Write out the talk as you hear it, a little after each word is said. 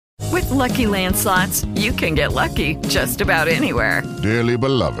Lucky Land Slots, you can get lucky just about anywhere. Dearly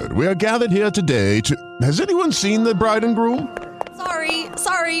beloved, we are gathered here today to... Has anyone seen the bride and groom?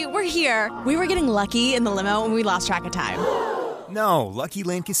 Sorry, we're here. We were getting lucky in the limo and we lost track of time. No, Lucky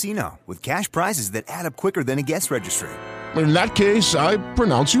Land Casino, with cash prizes that add up quicker than a guest registry. In that case, I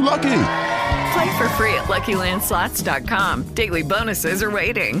pronounce you lucky. Play for free at LuckyLandSlots.com. Daily bonuses are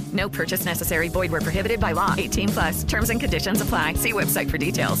waiting. No purchase necessary. Void where prohibited by law. 18+. Terms and conditions apply. See website for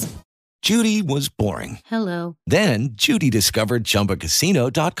details. Judy was boring. Hello. Then Judy discovered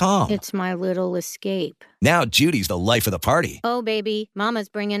ChumbaCasino.com. It's my little escape. Now Judy's the life of the party. Oh, baby, mama's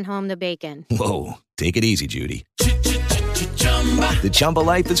bringing home the bacon. Whoa, take it easy, Judy. The Chumba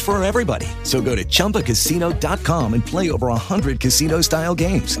life is for everybody. So go to ChumbaCasino.com and play over 100 casino-style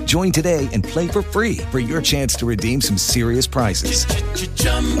games. Join today and play for free for your chance to redeem some serious prizes.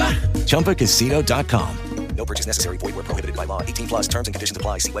 ChumbaCasino.com. No purchase necessary. Void where prohibited by law. 18+. Terms and conditions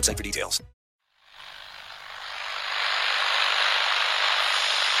apply. See website for details.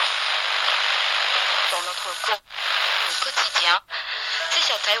 Dans notre quotidien, c'est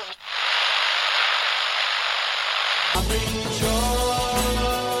sur Terre.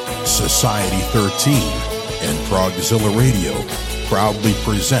 Society 13 and Progzilla Radio proudly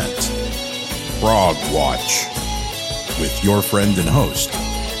present Prog-Watch with your friend and host,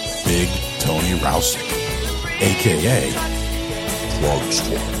 Big Tony Rousick, a.k.a.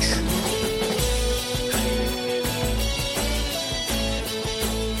 Prog-Watch.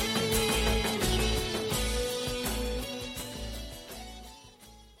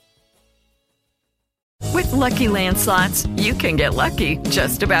 With Lucky Land Slots, you can get lucky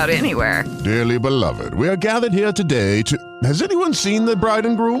just about anywhere. Dearly beloved, we are gathered here today to... Has anyone seen the bride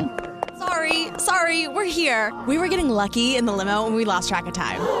and groom? Sorry, we're here. We were getting lucky in the limo and we lost track of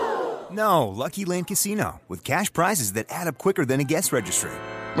time. No, Lucky Land Casino, with cash prizes that add up quicker than a guest registry.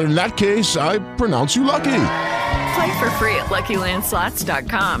 In that case, I pronounce you lucky. Play for free at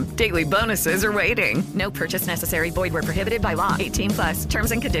LuckyLandSlots.com. Daily bonuses are waiting. No purchase necessary. Void where prohibited by law. 18+.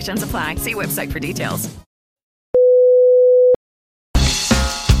 Terms and conditions apply. See website for details.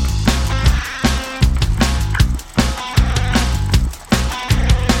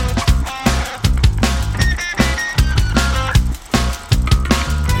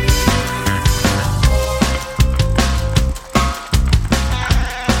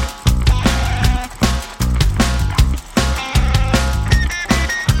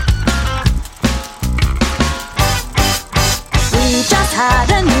 Had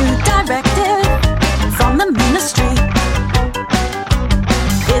a new directive from the ministry.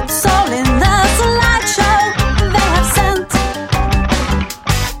 It's all in the slideshow they have sent.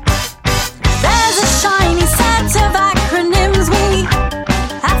 There's a shiny set of acronyms we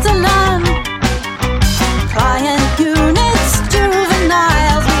have to learn. Client units,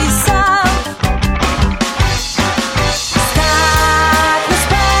 juveniles we serve. Stack the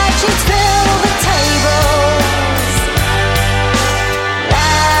spreadsheets, fill the tables.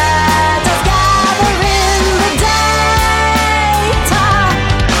 Let us gather in the data.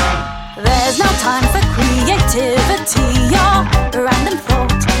 There's no time for creativity or random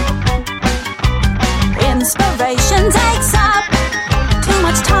thought. Inspiration takes up too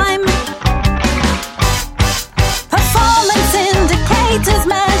much time. Performance indicators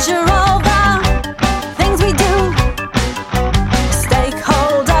measure all the things we do.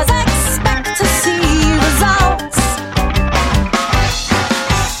 Stakeholders expect to see results.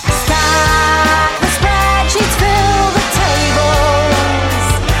 Stack the spreadsheets, fill the tables.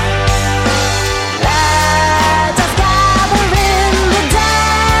 Let us gather in the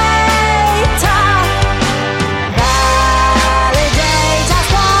data. Validate our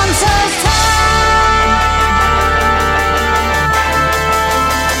sponsors' time.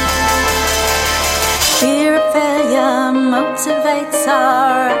 Fear of failure motivates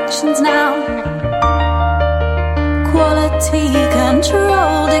our actions now. Quality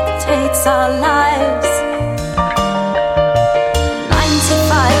control dictates our lives.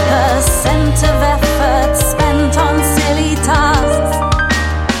 95% of effort spent on silly tasks,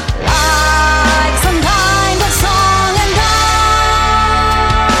 like some kind of song and dance.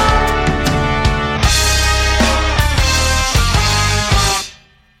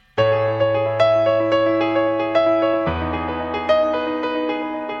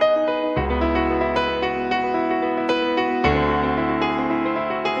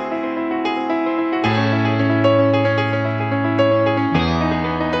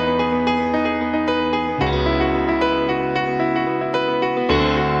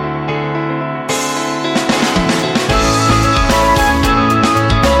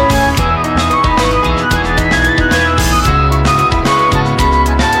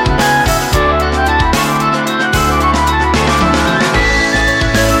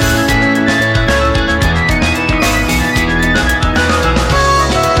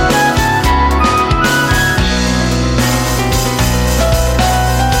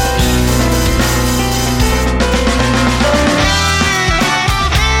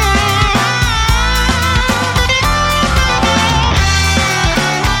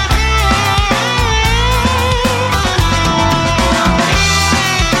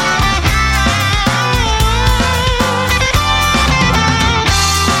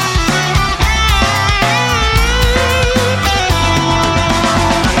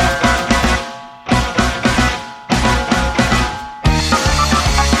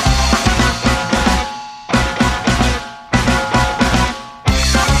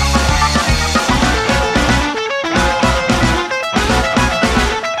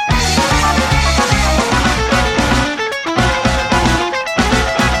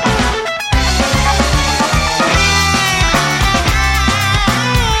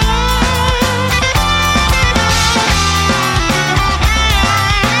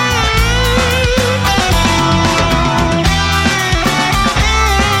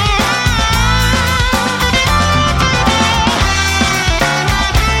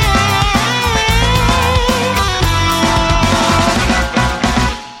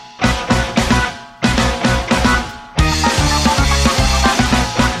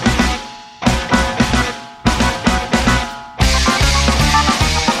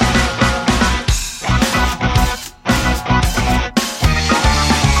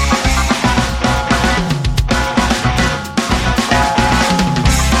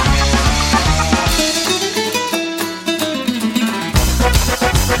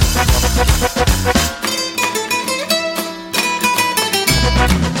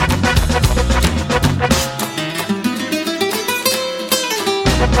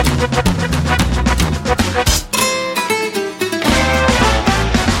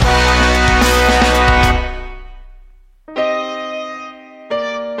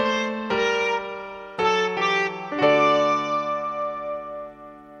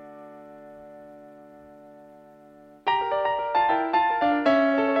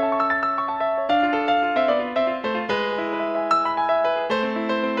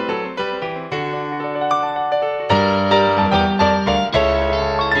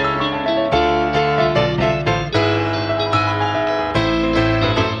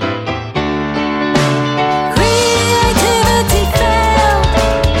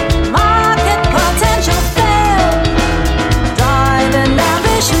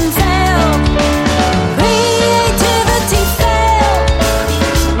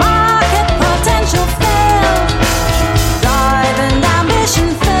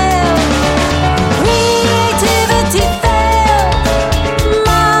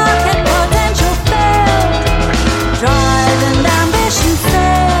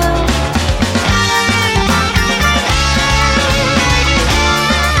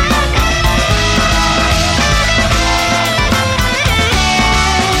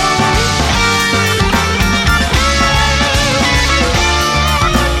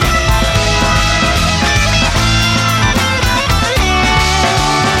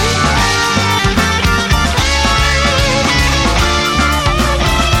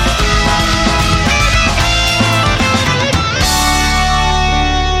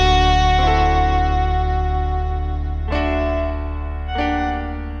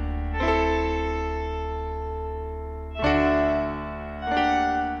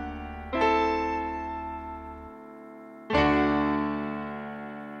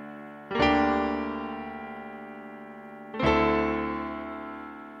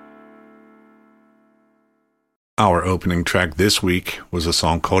 Our opening track this week was a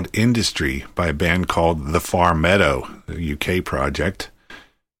song called Industry by a band called the Far Meadow, a UK project.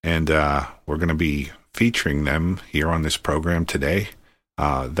 And we're going to be featuring them here on this program today.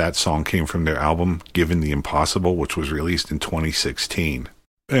 That song came from their album Given the Impossible, which was released in 2016.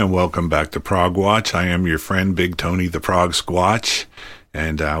 And welcome back to Prog-Watch. I am your friend, Big Tony the Prog Squatch.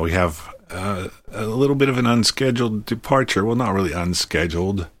 And we have a little bit of an unscheduled departure. Well, not really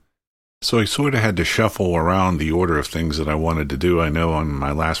unscheduled. So I sort of had to shuffle around the order of things that I wanted to do. I know on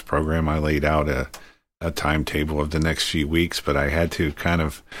my last program I laid out a timetable of the next few weeks, but I had to kind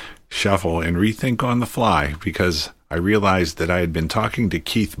of shuffle and rethink on the fly because I realized that I had been talking to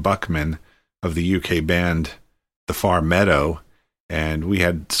Keith Buckman of the UK band The Far Meadow, and we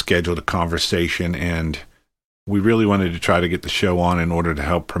had scheduled a conversation, and we really wanted to try to get the show on in order to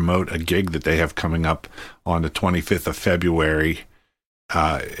help promote a gig that they have coming up on the 25th of February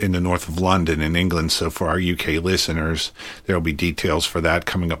in the north of London in England. So for our UK listeners, there will be details for that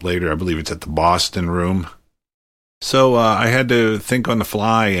coming up later. I believe it's at the Boston Room. So I had to think on the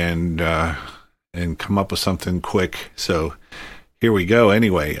fly and come up with something quick. So here we go.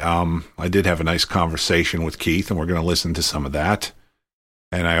 Anyway, I did have a nice conversation with Keith, and we're going to listen to some of that.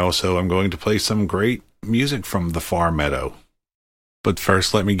 And I also am going to play some great music from the Far Meadow. But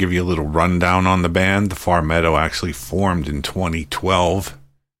first, let me give you a little rundown on the band. The Far Meadow actually formed in 2012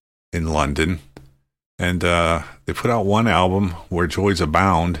 in London. And they put out one album, Where Joys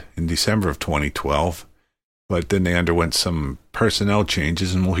Abound, in December of 2012. But then they underwent some personnel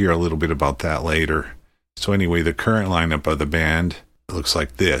changes, and we'll hear a little bit about that later. So anyway, the current lineup of the band looks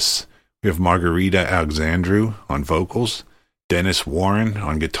like this. We have Margarita Alexandru on vocals, Dennis Warren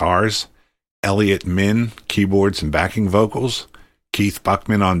on guitars, Elliot Min, keyboards and backing vocals, Keith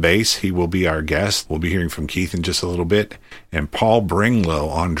Buckman on bass. He will be our guest. We'll be hearing from Keith in just a little bit. And Paul Bringlow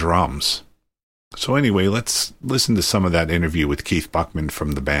on drums. So anyway, let's listen to some of that interview with Keith Buckman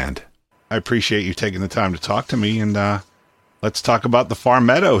from the band. I appreciate you taking the time to talk to me, and let's talk about the Far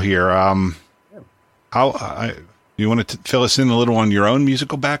Meadow here. You want to fill us in a little on your own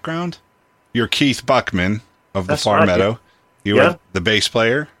musical background? You're Keith Buckman of the Far Meadow. Yeah. You are the bass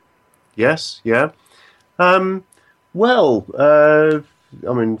player? Yes, yeah. I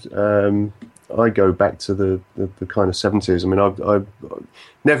go back to the kind of 70s. I mean, I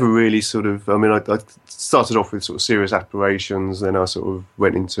never really I started off with sort of serious aspirations, then I sort of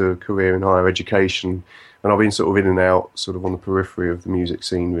went into a career in higher education, and I've been sort of in and out, sort of on the periphery of the music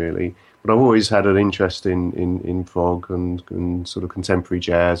scene, really. But I've always had an interest in prog and sort of contemporary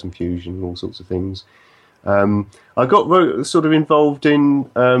jazz and fusion and all sorts of things. I got sort of involved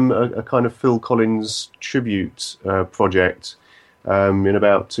in a kind of Phil Collins tribute project in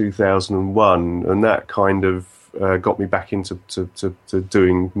about 2001, and that kind of got me back into to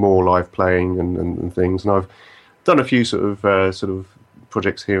doing more live playing and things. And I've done a few sort of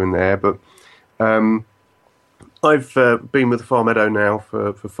projects here and there, but I've been with the Far Meadow now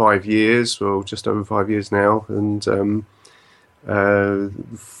for 5 years, or just over 5 years now, and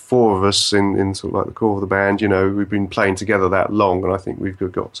four of us in sort of like the core of the band, we've been playing together that long, and I think we've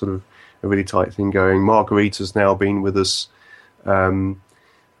got sort of a really tight thing going. Margarita's now been with us about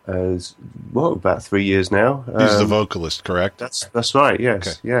 3 years now. He's the vocalist, correct? That's right,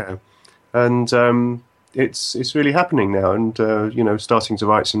 yes. Okay. Yeah. And it's really happening now, and starting to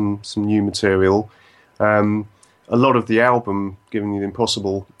write some new material. A lot of the album, Given the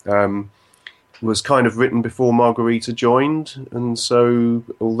Impossible, was kind of written before Margarita joined, and so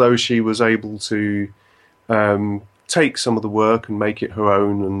although she was able to take some of the work and make it her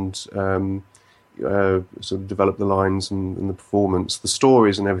own and sort of develop the lines and the performance, the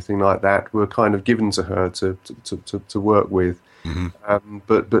stories and everything like that were kind of given to her to work with. Mm-hmm.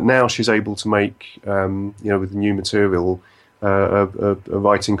 But now she's able to make with the new material a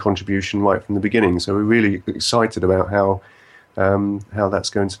writing contribution right from the beginning. So we're really excited about how that's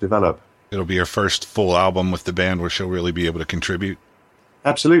going to develop. It'll be her first full album with the band where she'll really be able to contribute.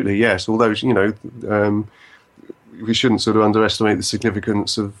 Absolutely, yes. Although, we shouldn't sort of underestimate the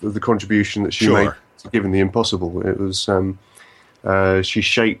significance of the contribution that she made to Given the Impossible. It was she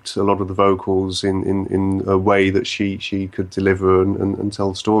shaped a lot of the vocals in a way that she could deliver and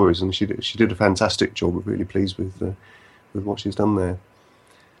tell stories, and she did a fantastic job. We're really pleased with what she's done there.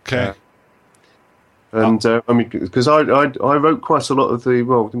 Okay. And because I wrote quite a lot of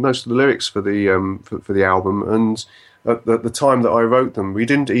most of the lyrics for the album, and at the time that I wrote them, we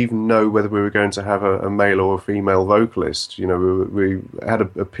didn't even know whether we were going to have a male or a female vocalist. We had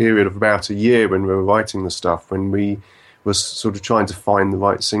a period of about a year when we were writing the stuff, when we were sort of trying to find the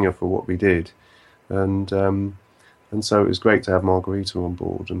right singer for what we did, and so it was great to have Margarita on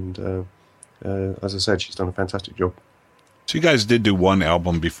board, and as I said, she's done a fantastic job. So you guys did do one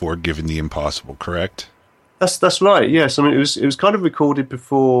album before Given the Impossible, correct? That's right. Yes, I mean it was kind of recorded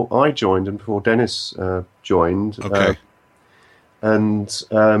before I joined and before Dennis joined. Okay. And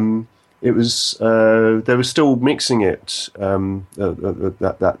it was they were still mixing it at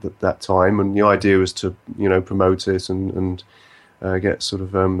that time, and the idea was to promote it and get sort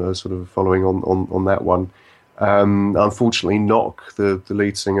of a following on that one. Unfortunately, Knock, the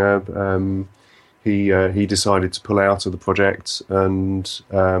lead singer, he decided to pull out of the project, and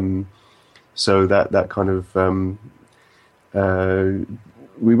so that kind of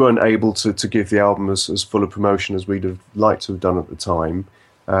we weren't able to give the album as full a promotion as we'd have liked to have done at the time.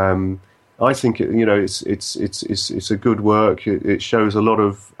 I think it's a good work. It shows a lot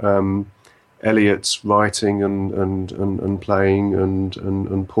of Elliot's writing and playing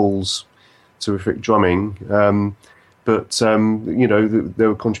and Paul's terrific drumming. But there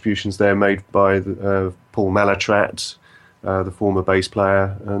were contributions there made by Paul Malatrat, the former bass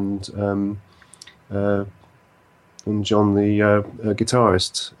player, and John, the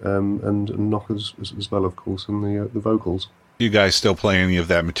guitarist, and Knock as well, of course, and the vocals. You guys still play any of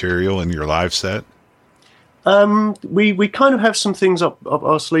that material in your live set? We kind of have some things up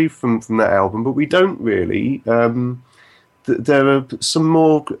our sleeve from that album, but we don't really. There are some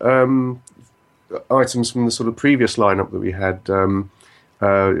more items from the sort of previous lineup that we had. In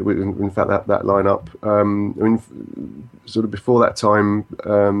fact, that lineup, sort of before that time,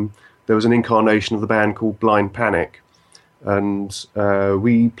 there was an incarnation of the band called Blind Panic, and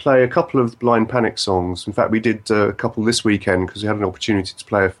we play a couple of Blind Panic songs. In fact, we did a couple this weekend because we had an opportunity to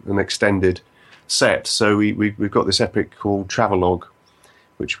play an extended set. So we've got this epic called Travelogue,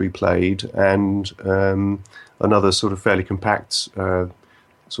 which we played, and another sort of fairly compact sort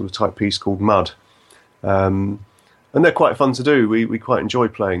of type piece called Mud. And they're quite fun to do. We quite enjoy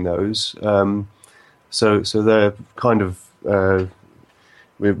playing those. So they're kind of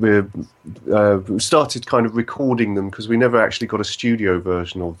we started kind of recording them because we never actually got a studio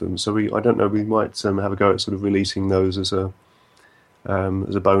version of them. So I don't know. We might have a go at sort of releasing those as a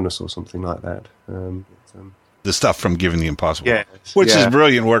bonus or something like that. The stuff from Given the Impossible, yeah, which is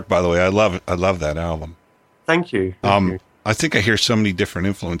brilliant work, by the way. I love it. I love that album. Thank you. Thank you. I think I hear so many different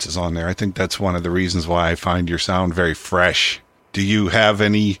influences on there. I think that's one of the reasons why I find your sound very fresh. Do you have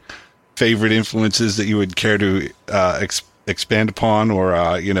any favorite influences that you would care to expand upon, or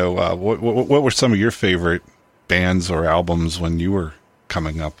what were some of your favorite bands or albums when you were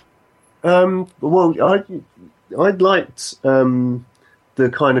coming up? Well, I liked the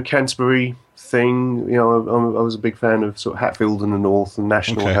kind of Canterbury thing. I was a big fan of sort of Hatfield and the North and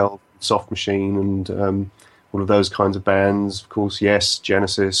National Health, Soft Machine, and all of those kinds of bands. Of course, Yes,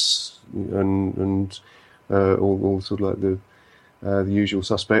 Genesis, and all sort of like the usual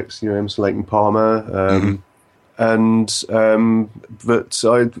suspects. Emerson, Lake and Palmer. But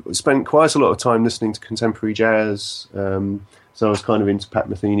I spent quite a lot of time listening to contemporary jazz. So I was kind of into Pat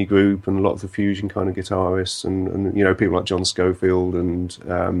Metheny group and a lot of the fusion kind of guitarists, and people like John Schofield and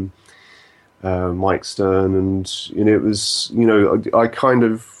Mike Stern, and it was I kind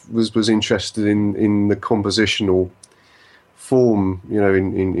of was interested in the compositional form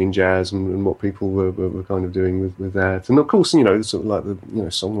in jazz and what people were kind of doing with that, and of course sort of like the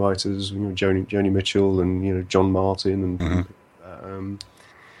songwriters, Joni Mitchell and John Martin and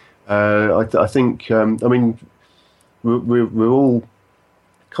I think I mean we're all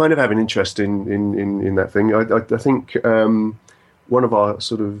kind of have an interest in that thing. I think one of our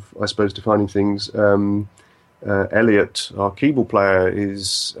sort of, I suppose, defining things, Elliot, our keyboard player,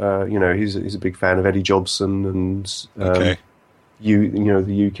 is he's a big fan of Eddie Jobson and the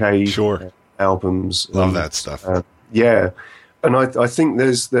UK albums. Love that stuff. And I think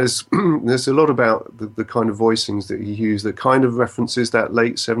there's a lot about the kind of voicings that he used that kind of references that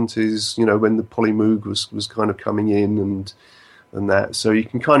late 70s, when the Polymoog was kind of coming in and that. So you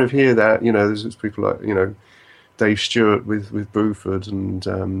can kind of hear that, there's people like, Dave Stewart with Bruford and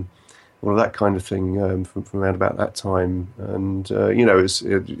all of that kind of thing from around about that time. And, I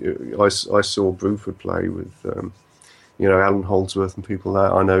saw Bruford play with, Alan Holdsworth and people like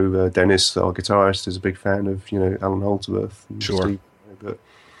that. I know Dennis, our guitarist, is a big fan of, Alan Holdsworth. And sure. Steve, but,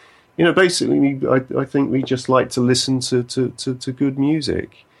 basically, I think we just like to listen to good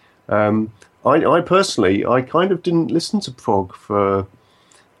music. I personally, I kind of didn't listen to prog for...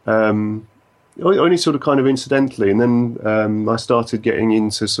 only sort of kind of incidentally, and then I started getting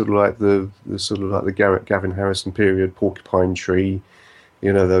into sort of like the Gavin Harrison period, Porcupine Tree,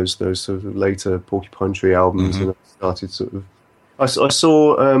 those sort of later Porcupine Tree albums, and I started sort of. I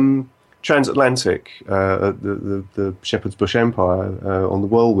saw Transatlantic at the Shepherd's Bush Empire on the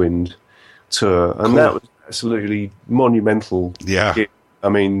Whirlwind tour, and that was absolutely monumental. Yeah. I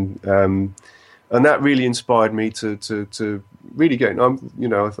mean, and that really inspired me to really get. I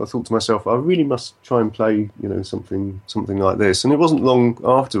thought to myself, I really must try and play, something like this. And it wasn't long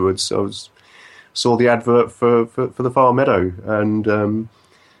afterwards saw the advert for the Far Meadow, and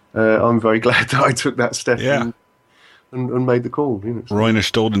I'm very glad that I took that step and made the call. Royner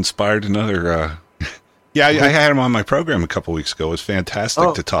Stold inspired another. I had him on my program a couple weeks ago. It was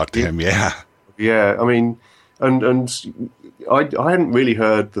fantastic to talk to him. Yeah. I mean, and I hadn't really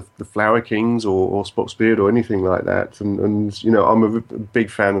heard the Flower Kings or Spock's Beard or anything like that, and I'm a big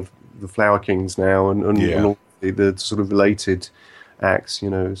fan of the Flower Kings now, and all the sort of related acts,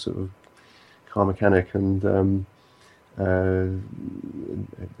 sort of Car Mechanic and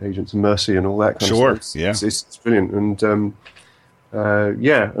Agents of Mercy and all that kind of stuff. It's brilliant, and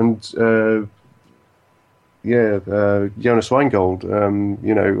Jonas Weingold,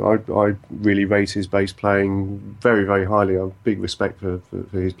 I really rate his bass playing very, very highly. I have big respect for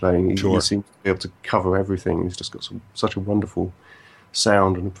his playing. He seems to be able to cover everything. He's just got such a wonderful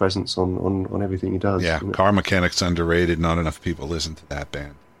sound and a presence on everything he does. Yeah, Car Mechanic's underrated. Not enough people listen to that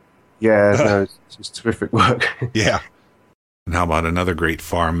band. Yeah, no, it's just terrific work. Yeah. And how about another great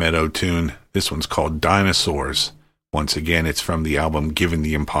Far Meadow tune? This one's called Dinosaurs. Once again, it's from the album Given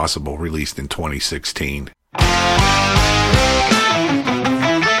the Impossible, released in 2016.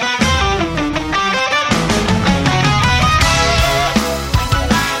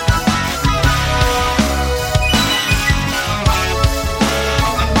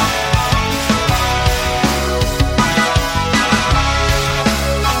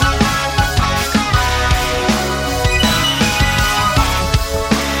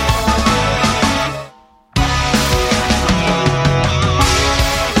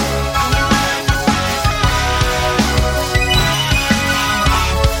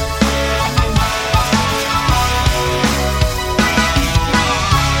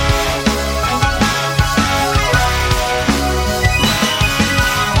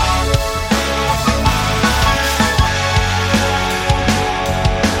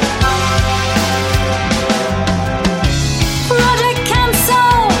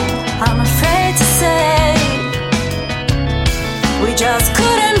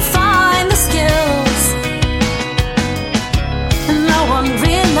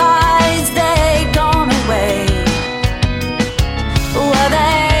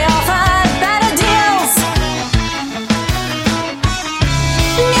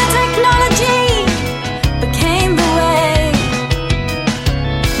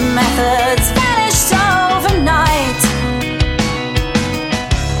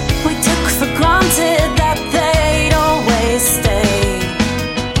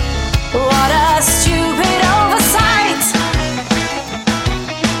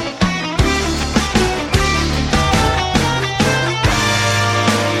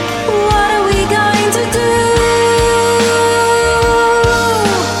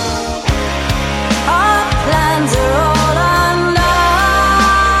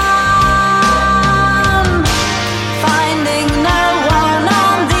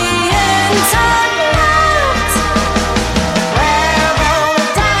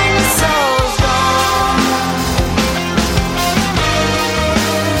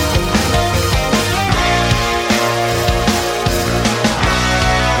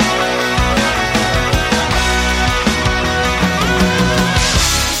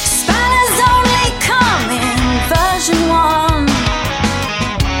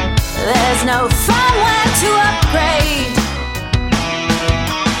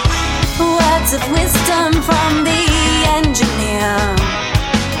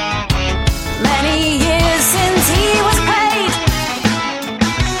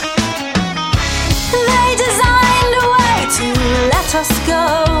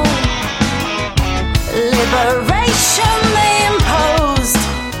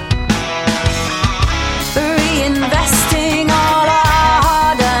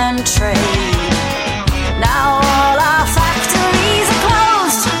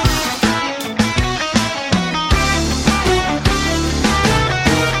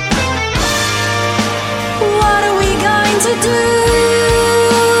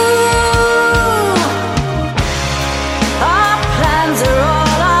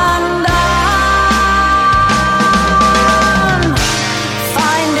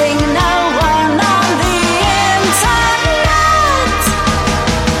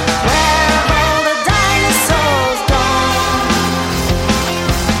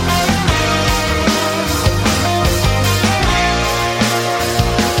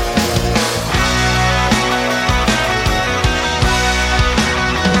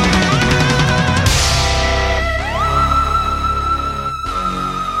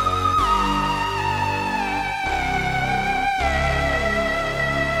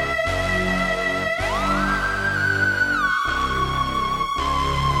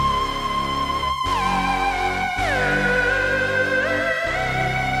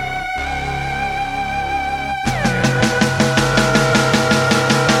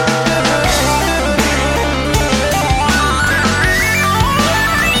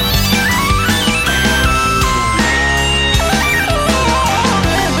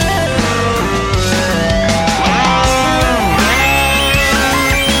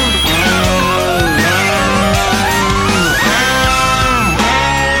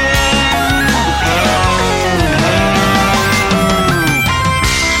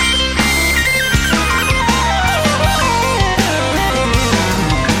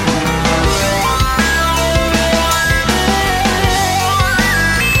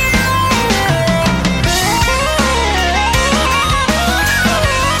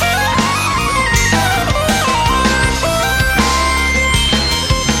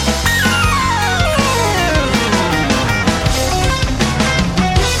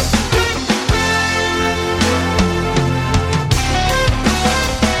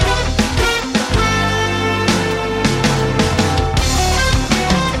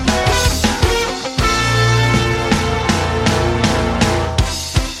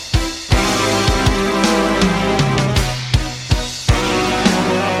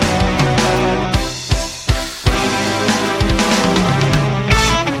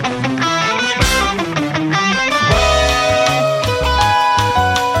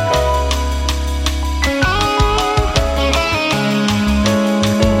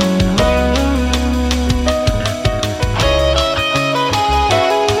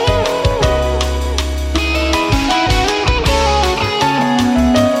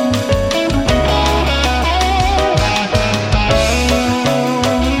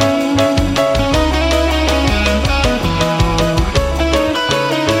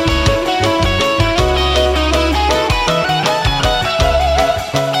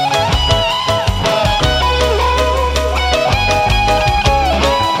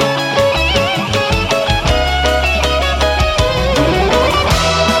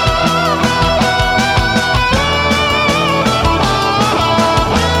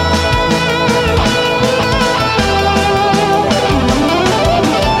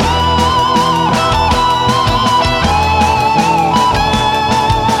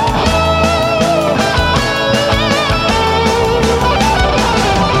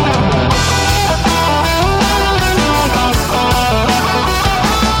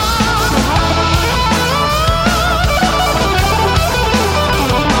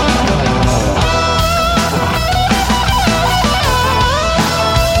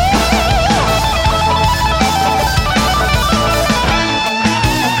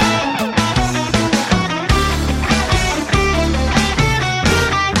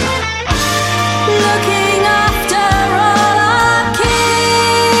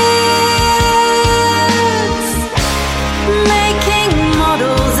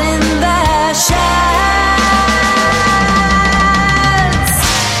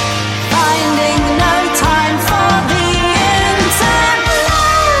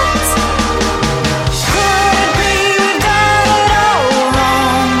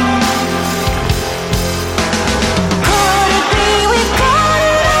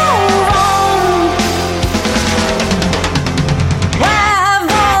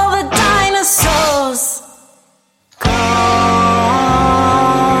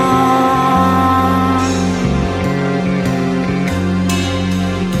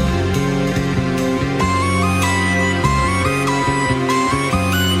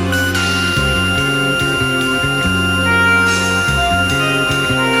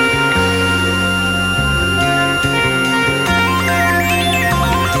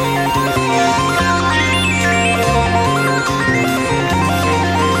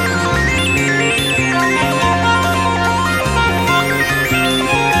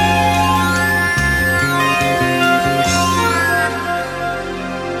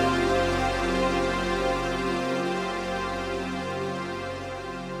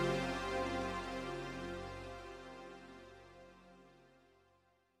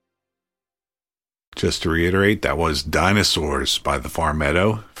 Just to reiterate, that was Dinosaurs by the Far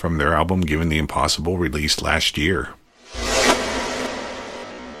Meadow from their album Given the Impossible, released last year.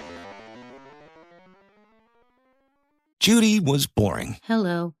 Judy was boring.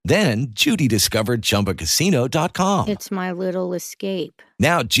 Hello. Then Judy discovered ChumbaCasino.com. It's my little escape.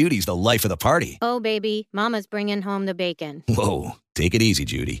 Now Judy's the life of the party. Oh, baby, mama's bringing home the bacon. Whoa, take it easy,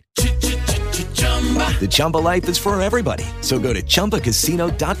 Judy. The Chumba life is for everybody. So go to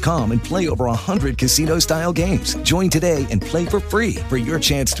ChumbaCasino.com and play over 100 casino-style games. Join today and play for free for your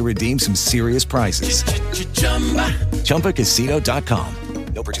chance to redeem some serious prizes. ChumbaCasino.com.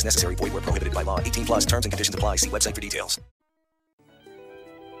 No purchase necessary. Void where prohibited by law. 18 plus terms and conditions apply. See website for details.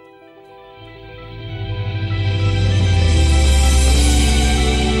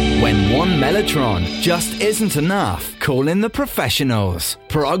 When one Mellotron just isn't enough, call in the professionals.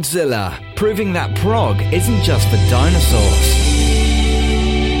 Progzilla, proving that prog isn't just for dinosaurs.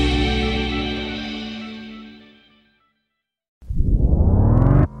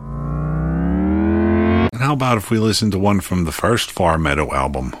 How about if we listen to one from the first Far Meadow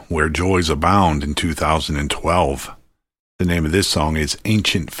album, Where Joys Abound, in 2012? The name of this song is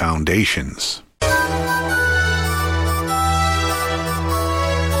Ancient Foundations.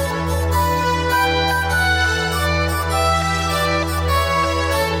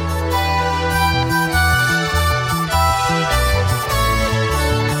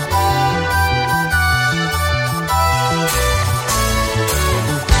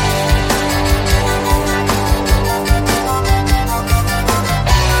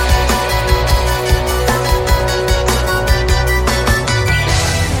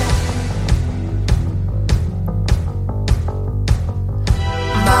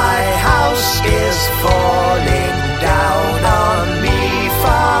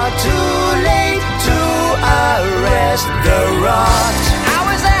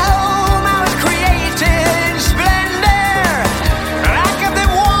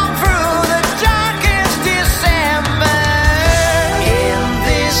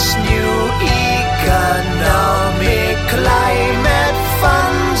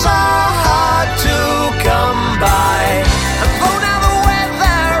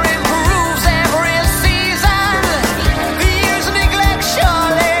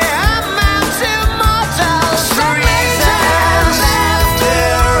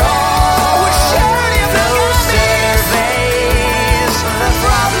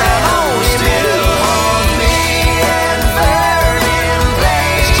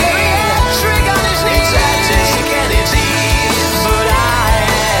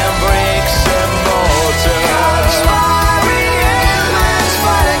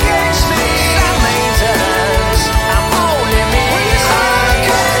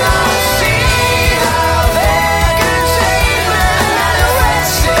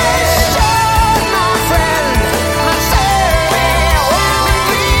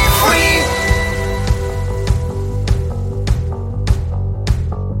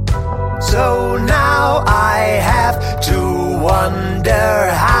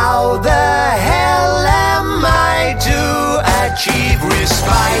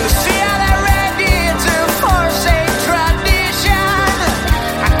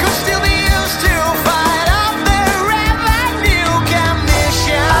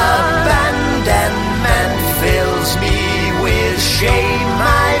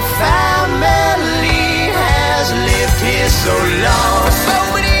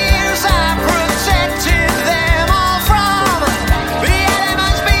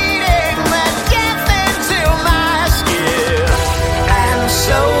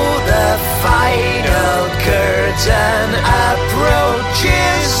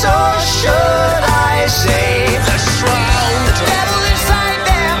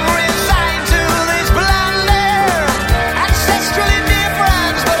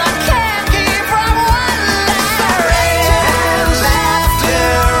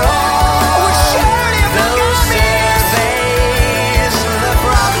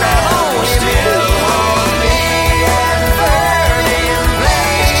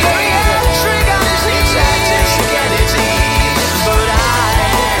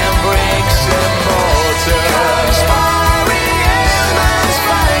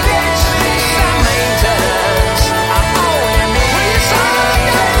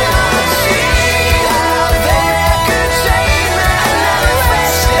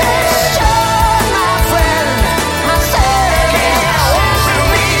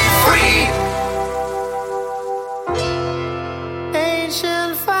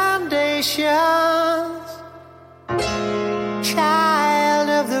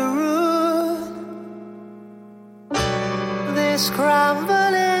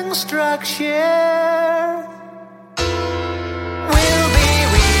 Crumbling wrong structure will be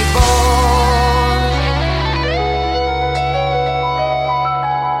reborn.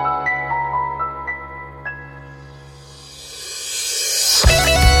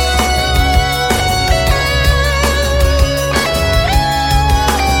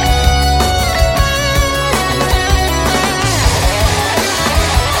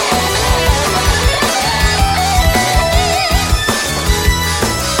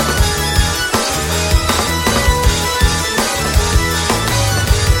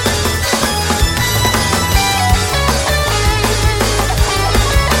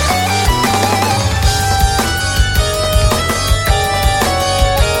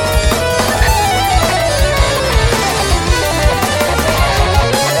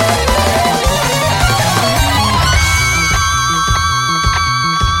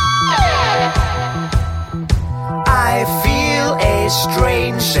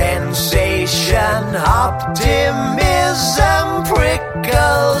 Strange sensation, optimism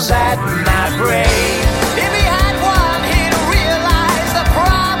prickles at my brain. If he had one, he'd realize the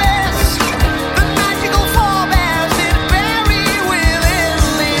promise, the magical forebears did bury within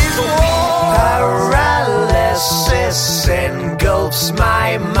these walls. Paralysis engulfs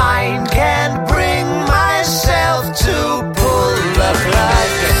my mind, can't bring myself to pull the plug.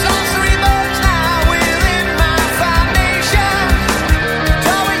 Sorcery burns now within my foundation.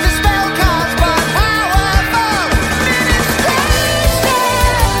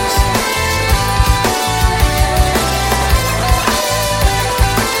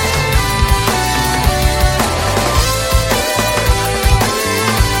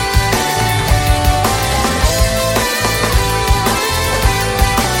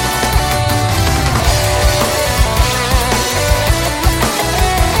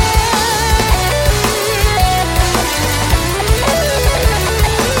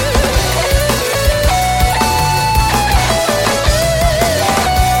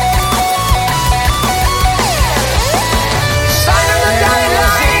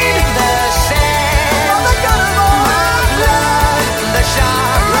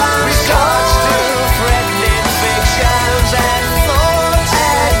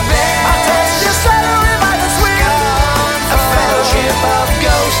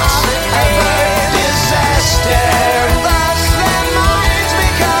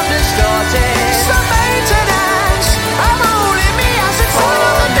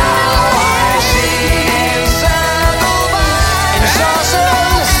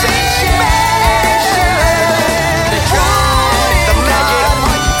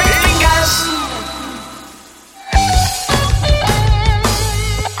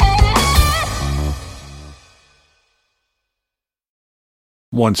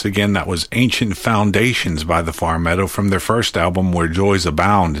 Once again, that was Ancient Foundations by the Far Meadow from their first album, Where Joys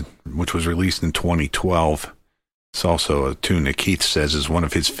Abound, which was released in 2012. It's also a tune that Keith says is one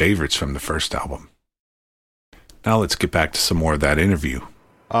of his favorites from the first album. Now let's get back to some more of that interview.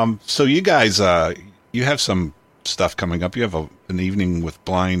 So you guys, you have some stuff coming up. You have an evening with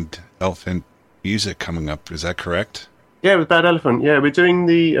Blind Elephant Music coming up. Is that correct? Yeah, with Bad Elephant. Yeah, we're doing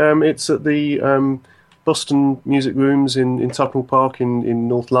the, it's at the Boston Music Rooms in Tupnell Park in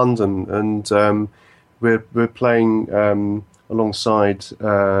North London, and we're playing alongside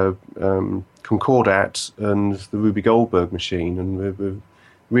Concordat and the Ruby Goldberg Machine, and we're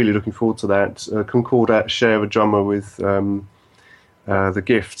really looking forward to that. Concordat share a drummer with The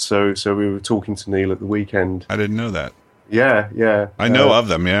Gift, so we were talking to Neil at the weekend. I didn't know that. Yeah. I know of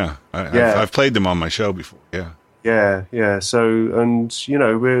them, yeah. I've played them on my show before, yeah. Yeah. So, and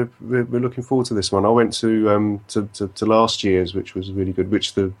we're looking forward to this one. I went to last year's, which was really good,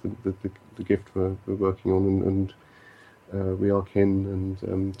 which the Gift were working on, and we are Kin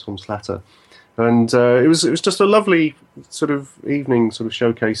and Tom Slatter, and it was just a lovely sort of evening, sort of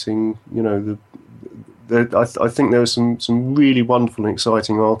showcasing. I think there were some really wonderful and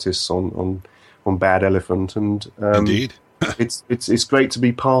exciting artists on Bad Elephant, and indeed, it's great to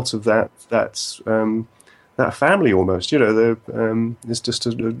be part of that family almost. There's just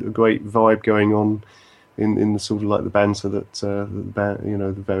a great vibe going on in the sort of like the banter that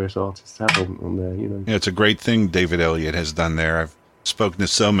the various artists have on there. Yeah, it's a great thing David Elliott has done there. I've spoken to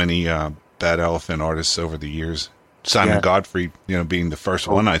so many Bad Elephant artists over the years. Simon Godfrey, being the first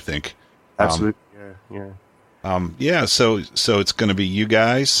one, I think. Absolutely, yeah. So it's going to be you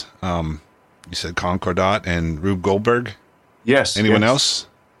guys. You said Concordat and Rube Goldberg. Yes. Anyone else?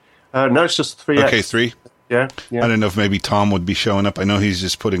 No, it's just 3 Okay, acts. 3. Yeah. I don't know if maybe Tom would be showing up. I know he's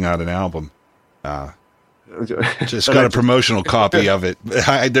just putting out an album. Just got a promotional copy of it.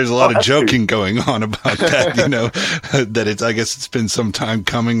 There's a lot of joking going on about that, that I guess it's been some time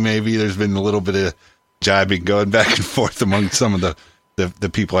coming. Maybe there's been a little bit of jibing going back and forth among some of the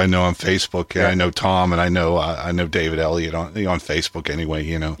people I know on Facebook. Yeah. I know Tom, and I know David Elliott on Facebook anyway,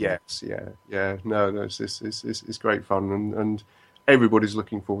 Yes, yeah. No, it's great fun, and everybody's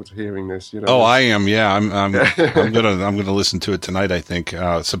looking forward to hearing this. Oh, I am. Yeah, I'm gonna listen to it tonight. I think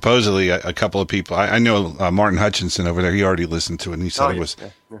supposedly a couple of people. I know Martin Hutchinson over there. He already listened to it, and he said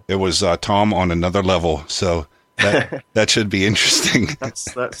it was Tom on another level. So that should be interesting.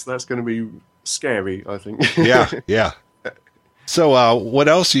 That's going to be scary, I think. Yeah. So what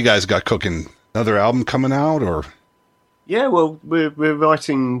else you guys got cooking? Another album coming out, or? Yeah, well, we're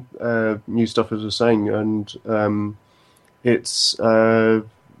writing new stuff, as I was saying, and. It's I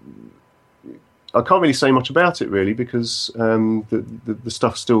can't really say much about it really because the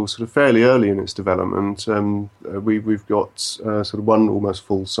stuff's still sort of fairly early in its development. We've got sort of one almost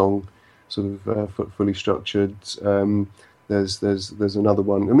full song, sort of fully structured. There's another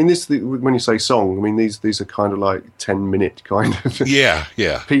one. I mean, when you say song, I mean these are kind of like 10-minute kind of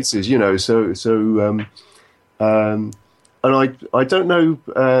pieces, So and I don't know.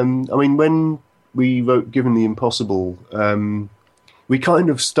 I mean when we wrote Given the Impossible, we kind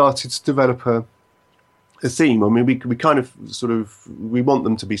of started to develop a theme. I mean, we kind of we want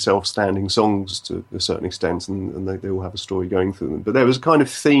them to be self-standing songs to a certain extent, and they all have a story going through them. But there was a kind of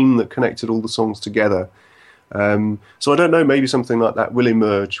theme that connected all the songs together. So I don't know, maybe something like that will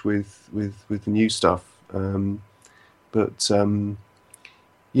emerge with the new stuff. But it's at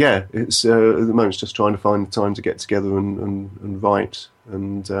the moment it's just trying to find the time to get together and write.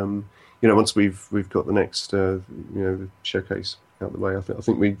 And once we've got the next the showcase out the way, I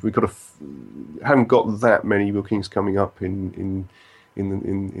think we've got haven't got that many bookings coming up in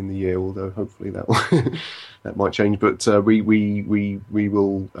the year. Although hopefully that might change. But we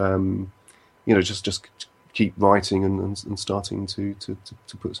will just keep writing and starting to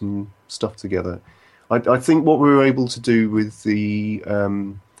put some stuff together. I think what we were able to do with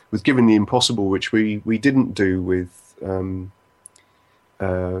Given the Impossible, which we didn't do with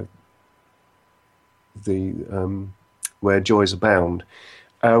Where Joys Abound.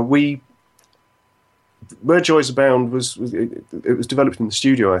 Where Joys Abound was developed in the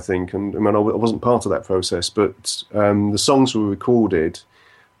studio, I think, and I mean I wasn't part of that process, but the songs were recorded,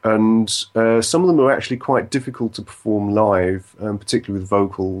 and some of them were actually quite difficult to perform live, particularly with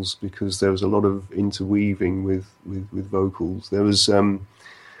vocals, because there was a lot of interweaving with vocals. There was a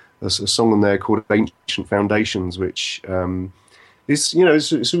song on there called Ancient Foundations, which it's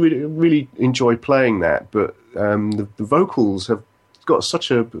really enjoyed playing that, but the vocals have got such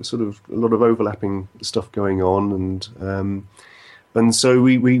a sort of a lot of overlapping stuff going on, and so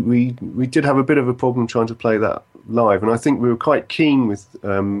we did have a bit of a problem trying to play that live, and I think we were quite keen with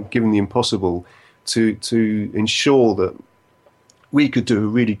Given the Impossible to ensure that we could do a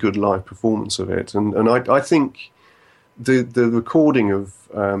really good live performance of it, and I think the recording of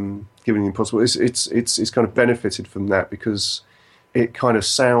Given the Impossible it's kind of benefited from that because it kind of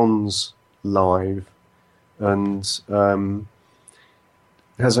sounds live and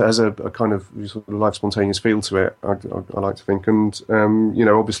has a kind of sort of live spontaneous feel to it. I like to think, and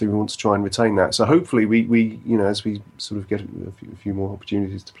obviously we want to try and retain that. So hopefully we as we sort of get a few more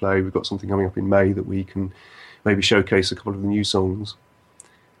opportunities to play, we've got something coming up in May that we can maybe showcase a couple of the new songs,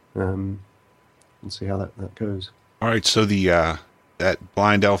 and see how that goes. All right, so the that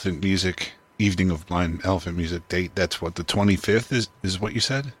Blind Elephant Music Evening of Blind Elephant Music date, that's what, the 25th is what you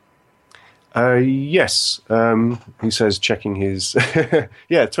said? Yes. He says checking his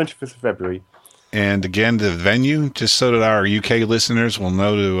 25th of February. And again, the venue, just so that our UK listeners will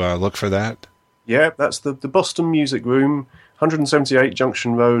know to look for that. Yeah, that's the Boston Music Room, 178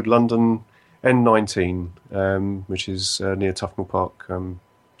 Junction Road, London, N19, which is near Tufnell Park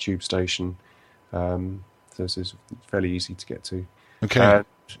tube station. So it's fairly easy to get to. Okay.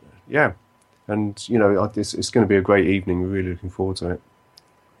 And it's going to be a great evening. We're really looking forward to it.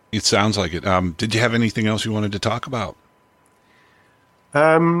 It sounds like it. Did you have anything else you wanted to talk about?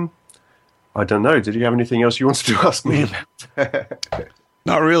 I don't know. Did you have anything else you wanted to ask me about?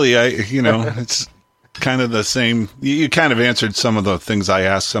 Not really. It's kind of the same. You kind of answered some of the things I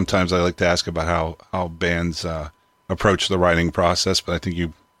ask. Sometimes I like to ask about how bands approach the writing process, but I think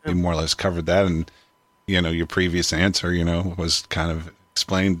you more or less covered that. And, your previous answer, was kind of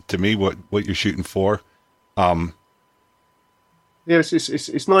explained to me what you're shooting for. Yes,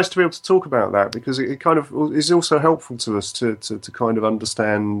 it's nice to be able to talk about that because it kind of is also helpful to us to kind of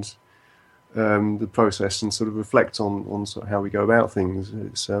understand the process and sort of reflect on sort of how we go about things.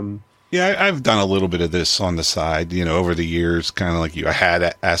 It's Yeah, I've done a little bit of this on the side, over the years, kind of like you. I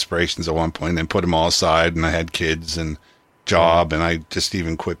had aspirations at one point and then put them all aside, and I had kids and job, and I just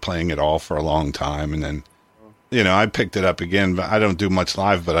even quit playing it all for a long time. And then, I picked it up again, but I don't do much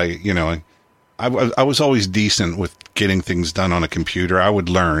live, but I was always decent with getting things done on a computer. I would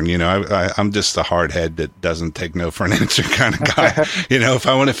learn, I'm just a hard head that doesn't take no for an answer kind of guy. If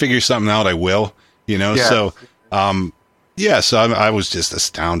I want to figure something out, I will, so, so I was just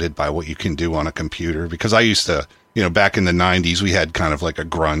astounded by what you can do on a computer, because I used to, back in the 90s, we had kind of like a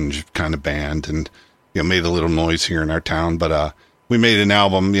grunge kind of band, and, made a little noise here in our town, but, we made an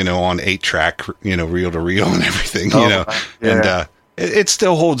album, on 8-track, reel to reel and everything, and, it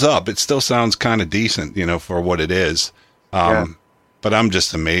still holds up. It still sounds kind of decent, for what it is. But I'm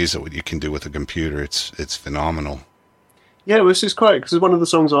just amazed at what you can do with a computer. It's phenomenal. Yeah, well, it's quite, because one of the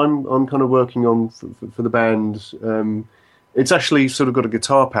songs I'm kind of working on for the band, it's actually sort of got a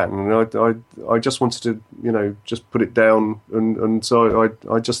guitar pattern, and I just wanted to, just put it down, and so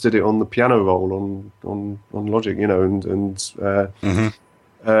I just did it on the piano roll on Logic,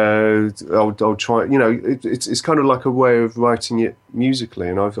 I'll try, it's kind of like a way of writing it musically,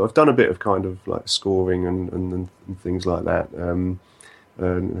 and I've done a bit of kind of like scoring and things like that, and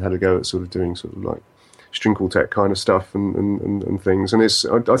had a go at sort of doing sort of like string quartet kind of stuff and things, and I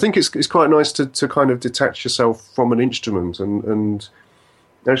think it's quite nice to kind of detach yourself from an instrument and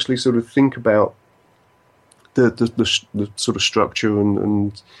actually sort of think about the sort of structure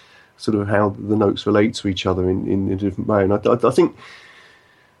and sort of how the notes relate to each other in a different way. And I think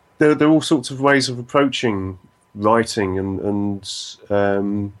there are all sorts of ways of approaching writing, and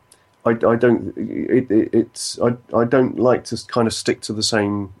I don't like to kind of stick to the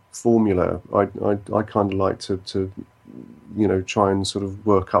same formula. I kind of like to try and sort of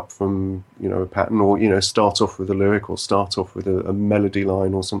work up from a pattern, or start off with a lyric, or start off with a melody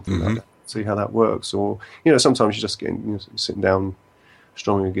line or something like that. See how that works, or sometimes you just get sitting down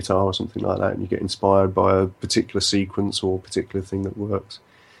strumming a guitar or something like that, and you get inspired by a particular sequence or a particular thing that works.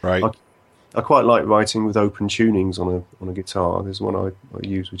 Right. I quite like writing with open tunings on a guitar. There's one I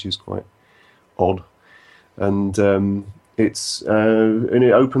use which is quite odd, and it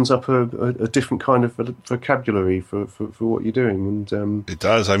opens up a different kind of vocabulary for what you're doing. And it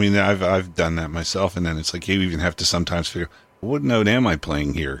does. I mean, I've done that myself, and then it's like you even have to sometimes figure, what note am I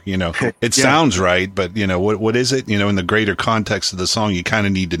playing here? It sounds right, but what is it? In the greater context of the song, you kind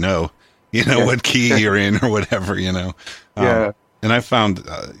of need to know, what key you're in or whatever. And I found,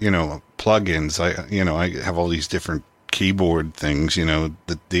 plugins. I have all these different keyboard things.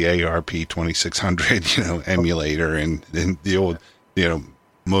 The ARP 2600, emulator, and the old,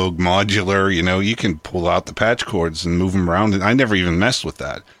 Moog modular. You can pull out the patch cords and move them around. And I never even messed with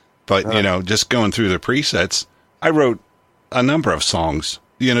that. But just going through the presets, I wrote a number of songs.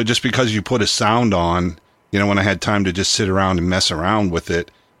 Just because you put a sound on, when I had time to just sit around and mess around with it.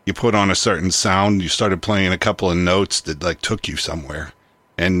 You put on a certain sound, you started playing a couple of notes that like took you somewhere.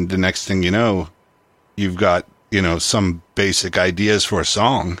 And the next thing you know, you've got, some basic ideas for a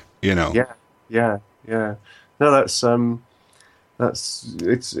song, Yeah. No, it's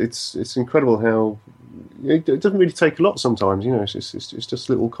incredible how it doesn't really take a lot sometimes, it's just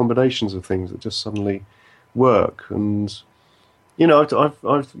little combinations of things that just suddenly work. And I've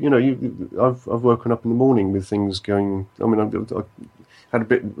woken up in the morning with things going. I mean, I had a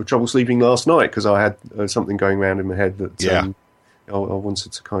bit of trouble sleeping last night because I had something going around in my head that I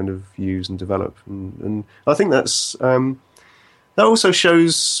wanted to kind of use and develop, and I think that's that also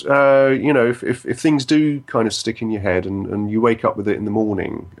shows if things do kind of stick in your head and you wake up with it in the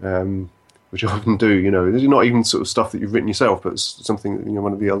morning, which I often do. It's not even sort of stuff that you've written yourself, but it's something that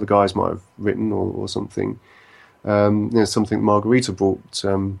one of the other guys might have written or something. Something Margarita brought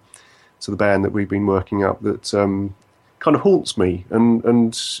to the band that we've been working up that kind of haunts me,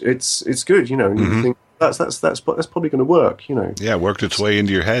 and it's good, and you think that's probably going to work, Yeah, it worked its way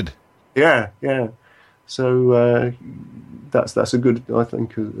into your head. Yeah. So that's a good, I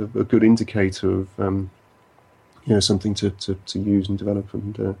think, a good indicator of something to use and develop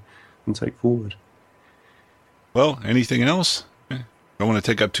and take forward. Well, anything else? Don't want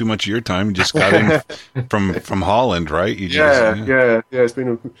to take up too much of your time. You just got in from Holland, right? Yeah. It's been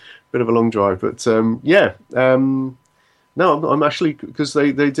a bit of a long drive, but no, I'm actually, because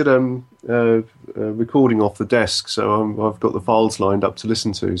they did a recording off the desk, so I've got the files lined up to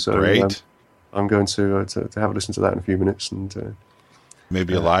listen to. So great. I'm going to have a listen to that in a few minutes, and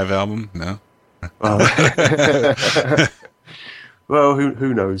maybe a live album. No. Well,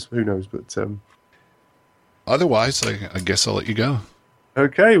 who knows? But otherwise, I guess I'll let you go.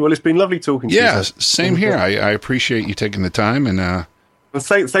 Okay, well, it's been lovely talking to you. Yeah, same here. I appreciate you taking the time, and Well,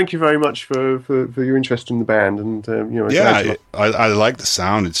 thank you very much for your interest in the band, and I like the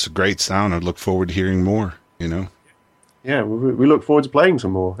sound. It's a great sound. I look forward to hearing more. Yeah, we look forward to playing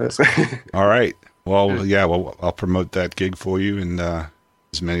some more. All right. Well, I'll promote that gig for you, and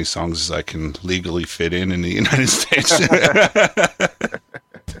as many songs as I can legally fit in the United States.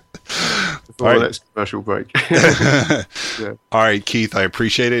 All right, that's commercial break. Yeah. All right, Keith, I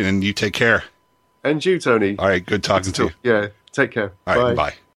appreciate it, and you take care. And you, Tony. All right, good talking to you. Yeah, take care. All right,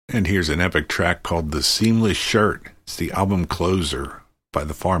 bye. And here's an epic track called The Seamless Shirt. It's the album closer by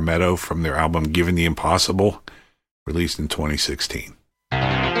the Far Meadow from their album Given the Impossible, released in 2016.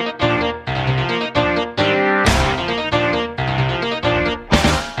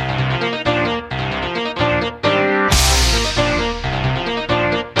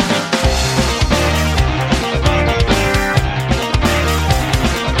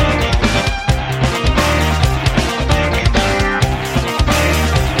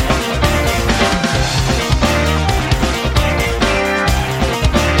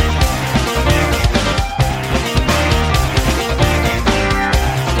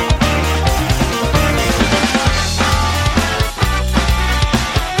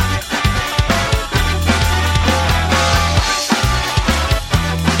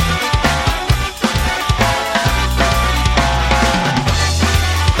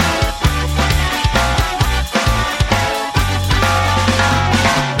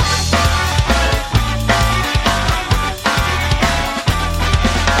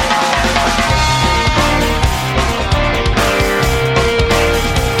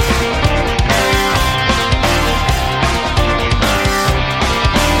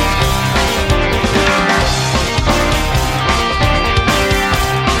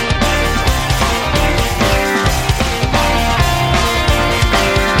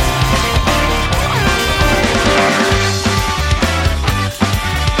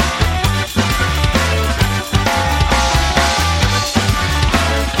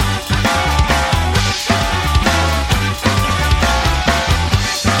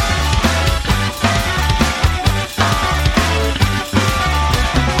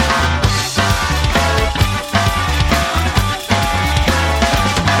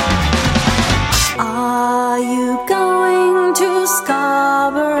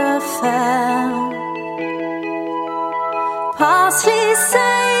 Parsley,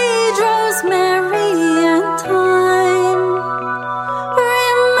 sage, rosemary, and thyme.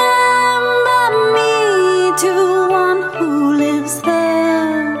 Remember me to one who lives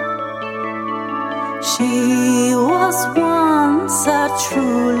there. She was once a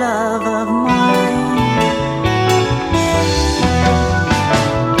true love of mine.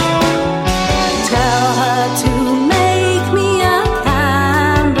 Tell her to make me a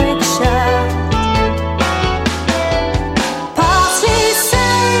cambric shirt. Parsley,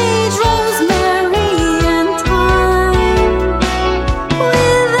 sage, rosemary, and thyme.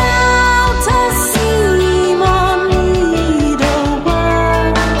 Without a seam or needlework,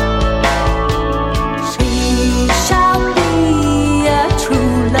 she shall be a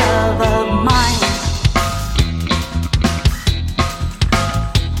true love of mine.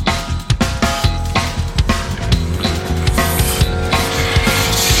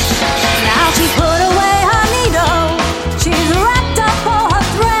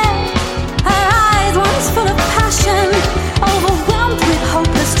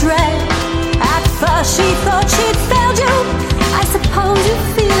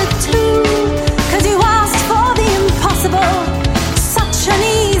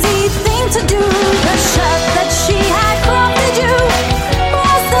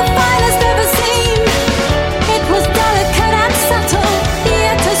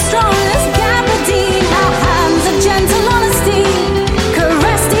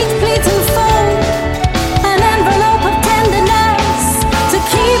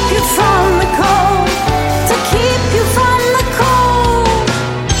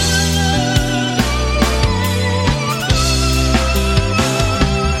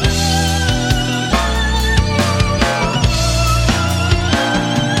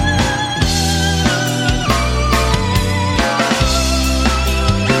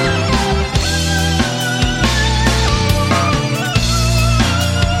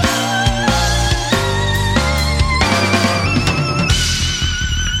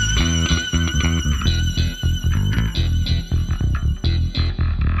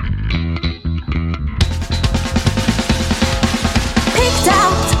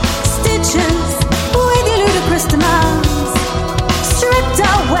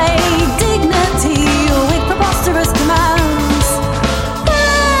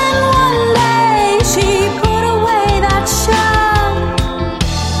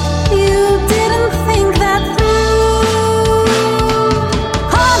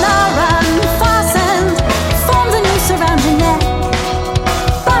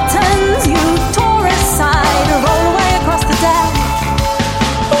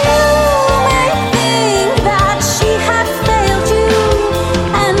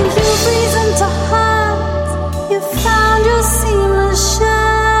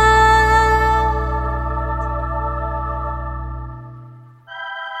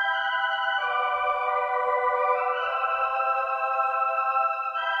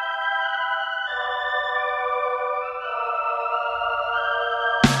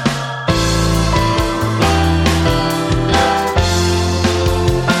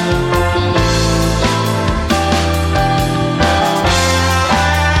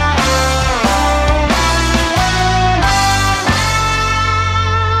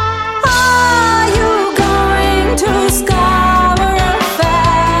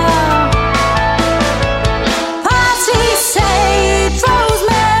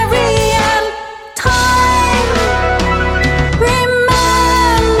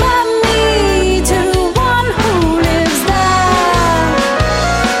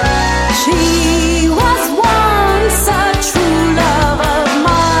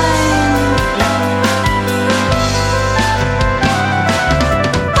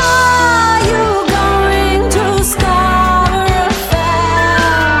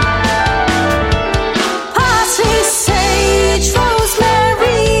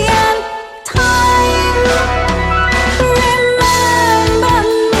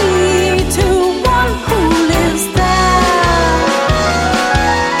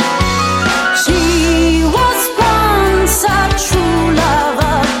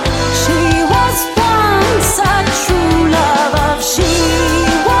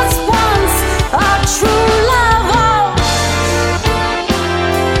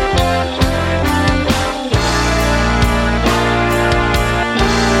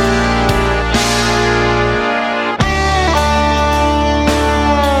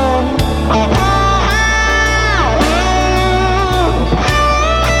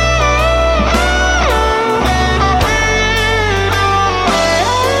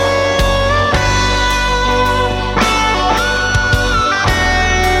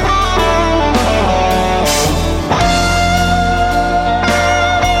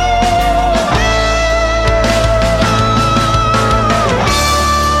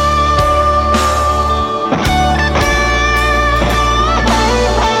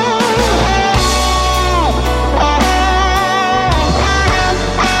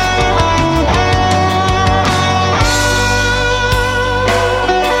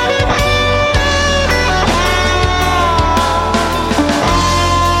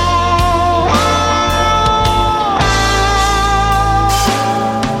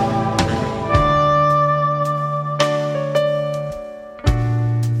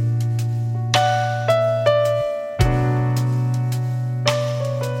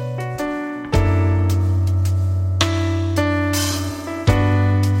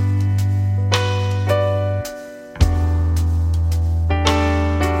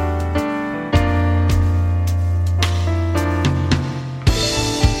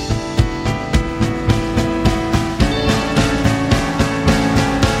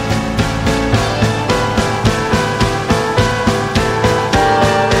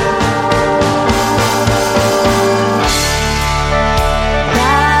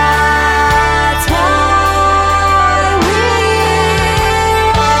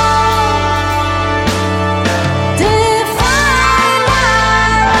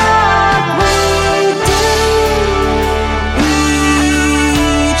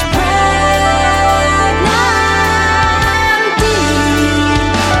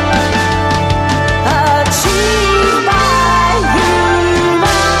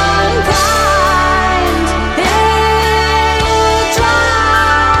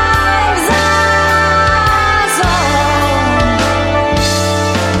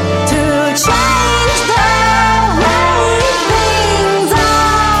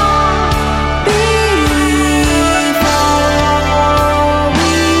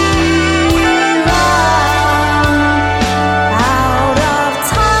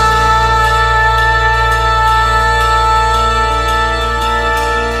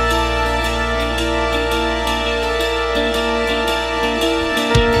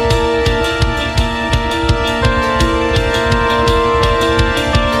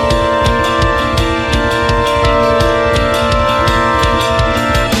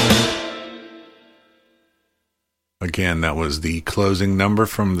 That was the closing number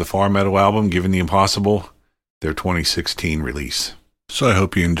from the Far Meadow album, Given the Impossible, their 2016 release. So I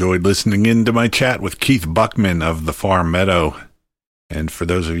hope you enjoyed listening in to my chat with Keith Buckman of the Far Meadow. And for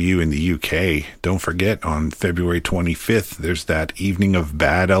those of you in the UK, don't forget on February 25th, there's that evening of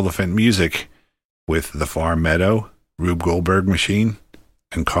Bad Elephant Music with the Far Meadow, Rube Goldberg Machine,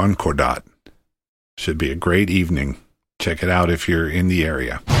 and Concordat. Should be a great evening. Check it out if you're in the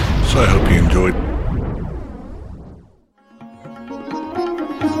area. So I hope you enjoyed.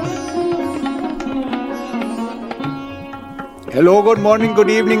 Hello, good morning, good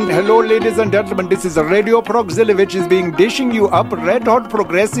evening. Hello, ladies and gentlemen. This is Radio Progzilla, which is being dishing you up red hot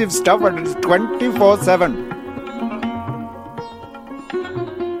progressive stuff and it's 24/7.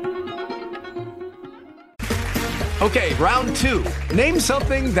 Okay, round two. Name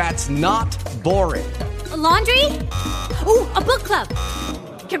something that's not boring. A laundry? Ooh, a book club.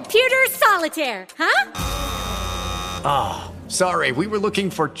 Computer solitaire, huh? Ah, oh, sorry, we were looking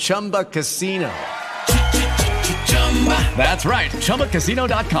for Chumba Casino. That's right,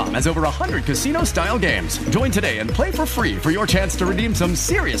 ChumbaCasino.com has over 100 casino-style games. Join today and play for free for your chance to redeem some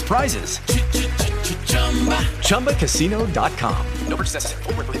serious prizes. ChumbaCasino.com. No purchase necessary.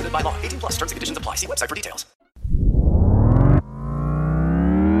 Void where prohibited by law. 18 plus. Terms and conditions apply. See website for details.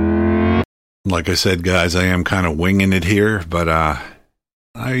 Like I said, guys, I am kind of winging it here, but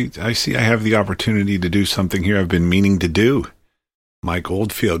I see I have the opportunity to do something here I've been meaning to do. Mike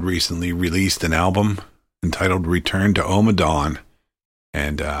Oldfield recently released an album entitled Return to Omadon,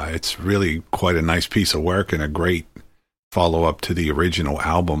 and it's really quite a nice piece of work and a great follow-up to the original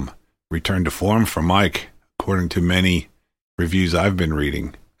album, Return to Form for Mike, according to many reviews I've been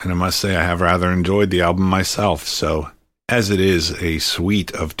reading. And I must say I have rather enjoyed the album myself, so as it is a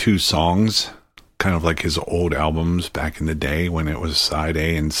suite of 2 songs, kind of like his old albums back in the day when it was side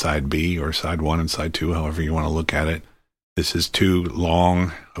A and side B, or side 1 and side 2, however you want to look at it. This is 2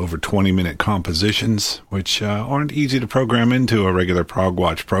 long, over 20-minute compositions, which aren't easy to program into a regular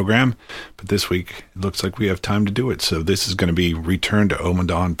Prog-Watch program, but this week it looks like we have time to do it. So this is going to be Return to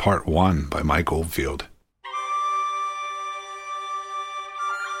Omadon Part 1 by Mike Oldfield.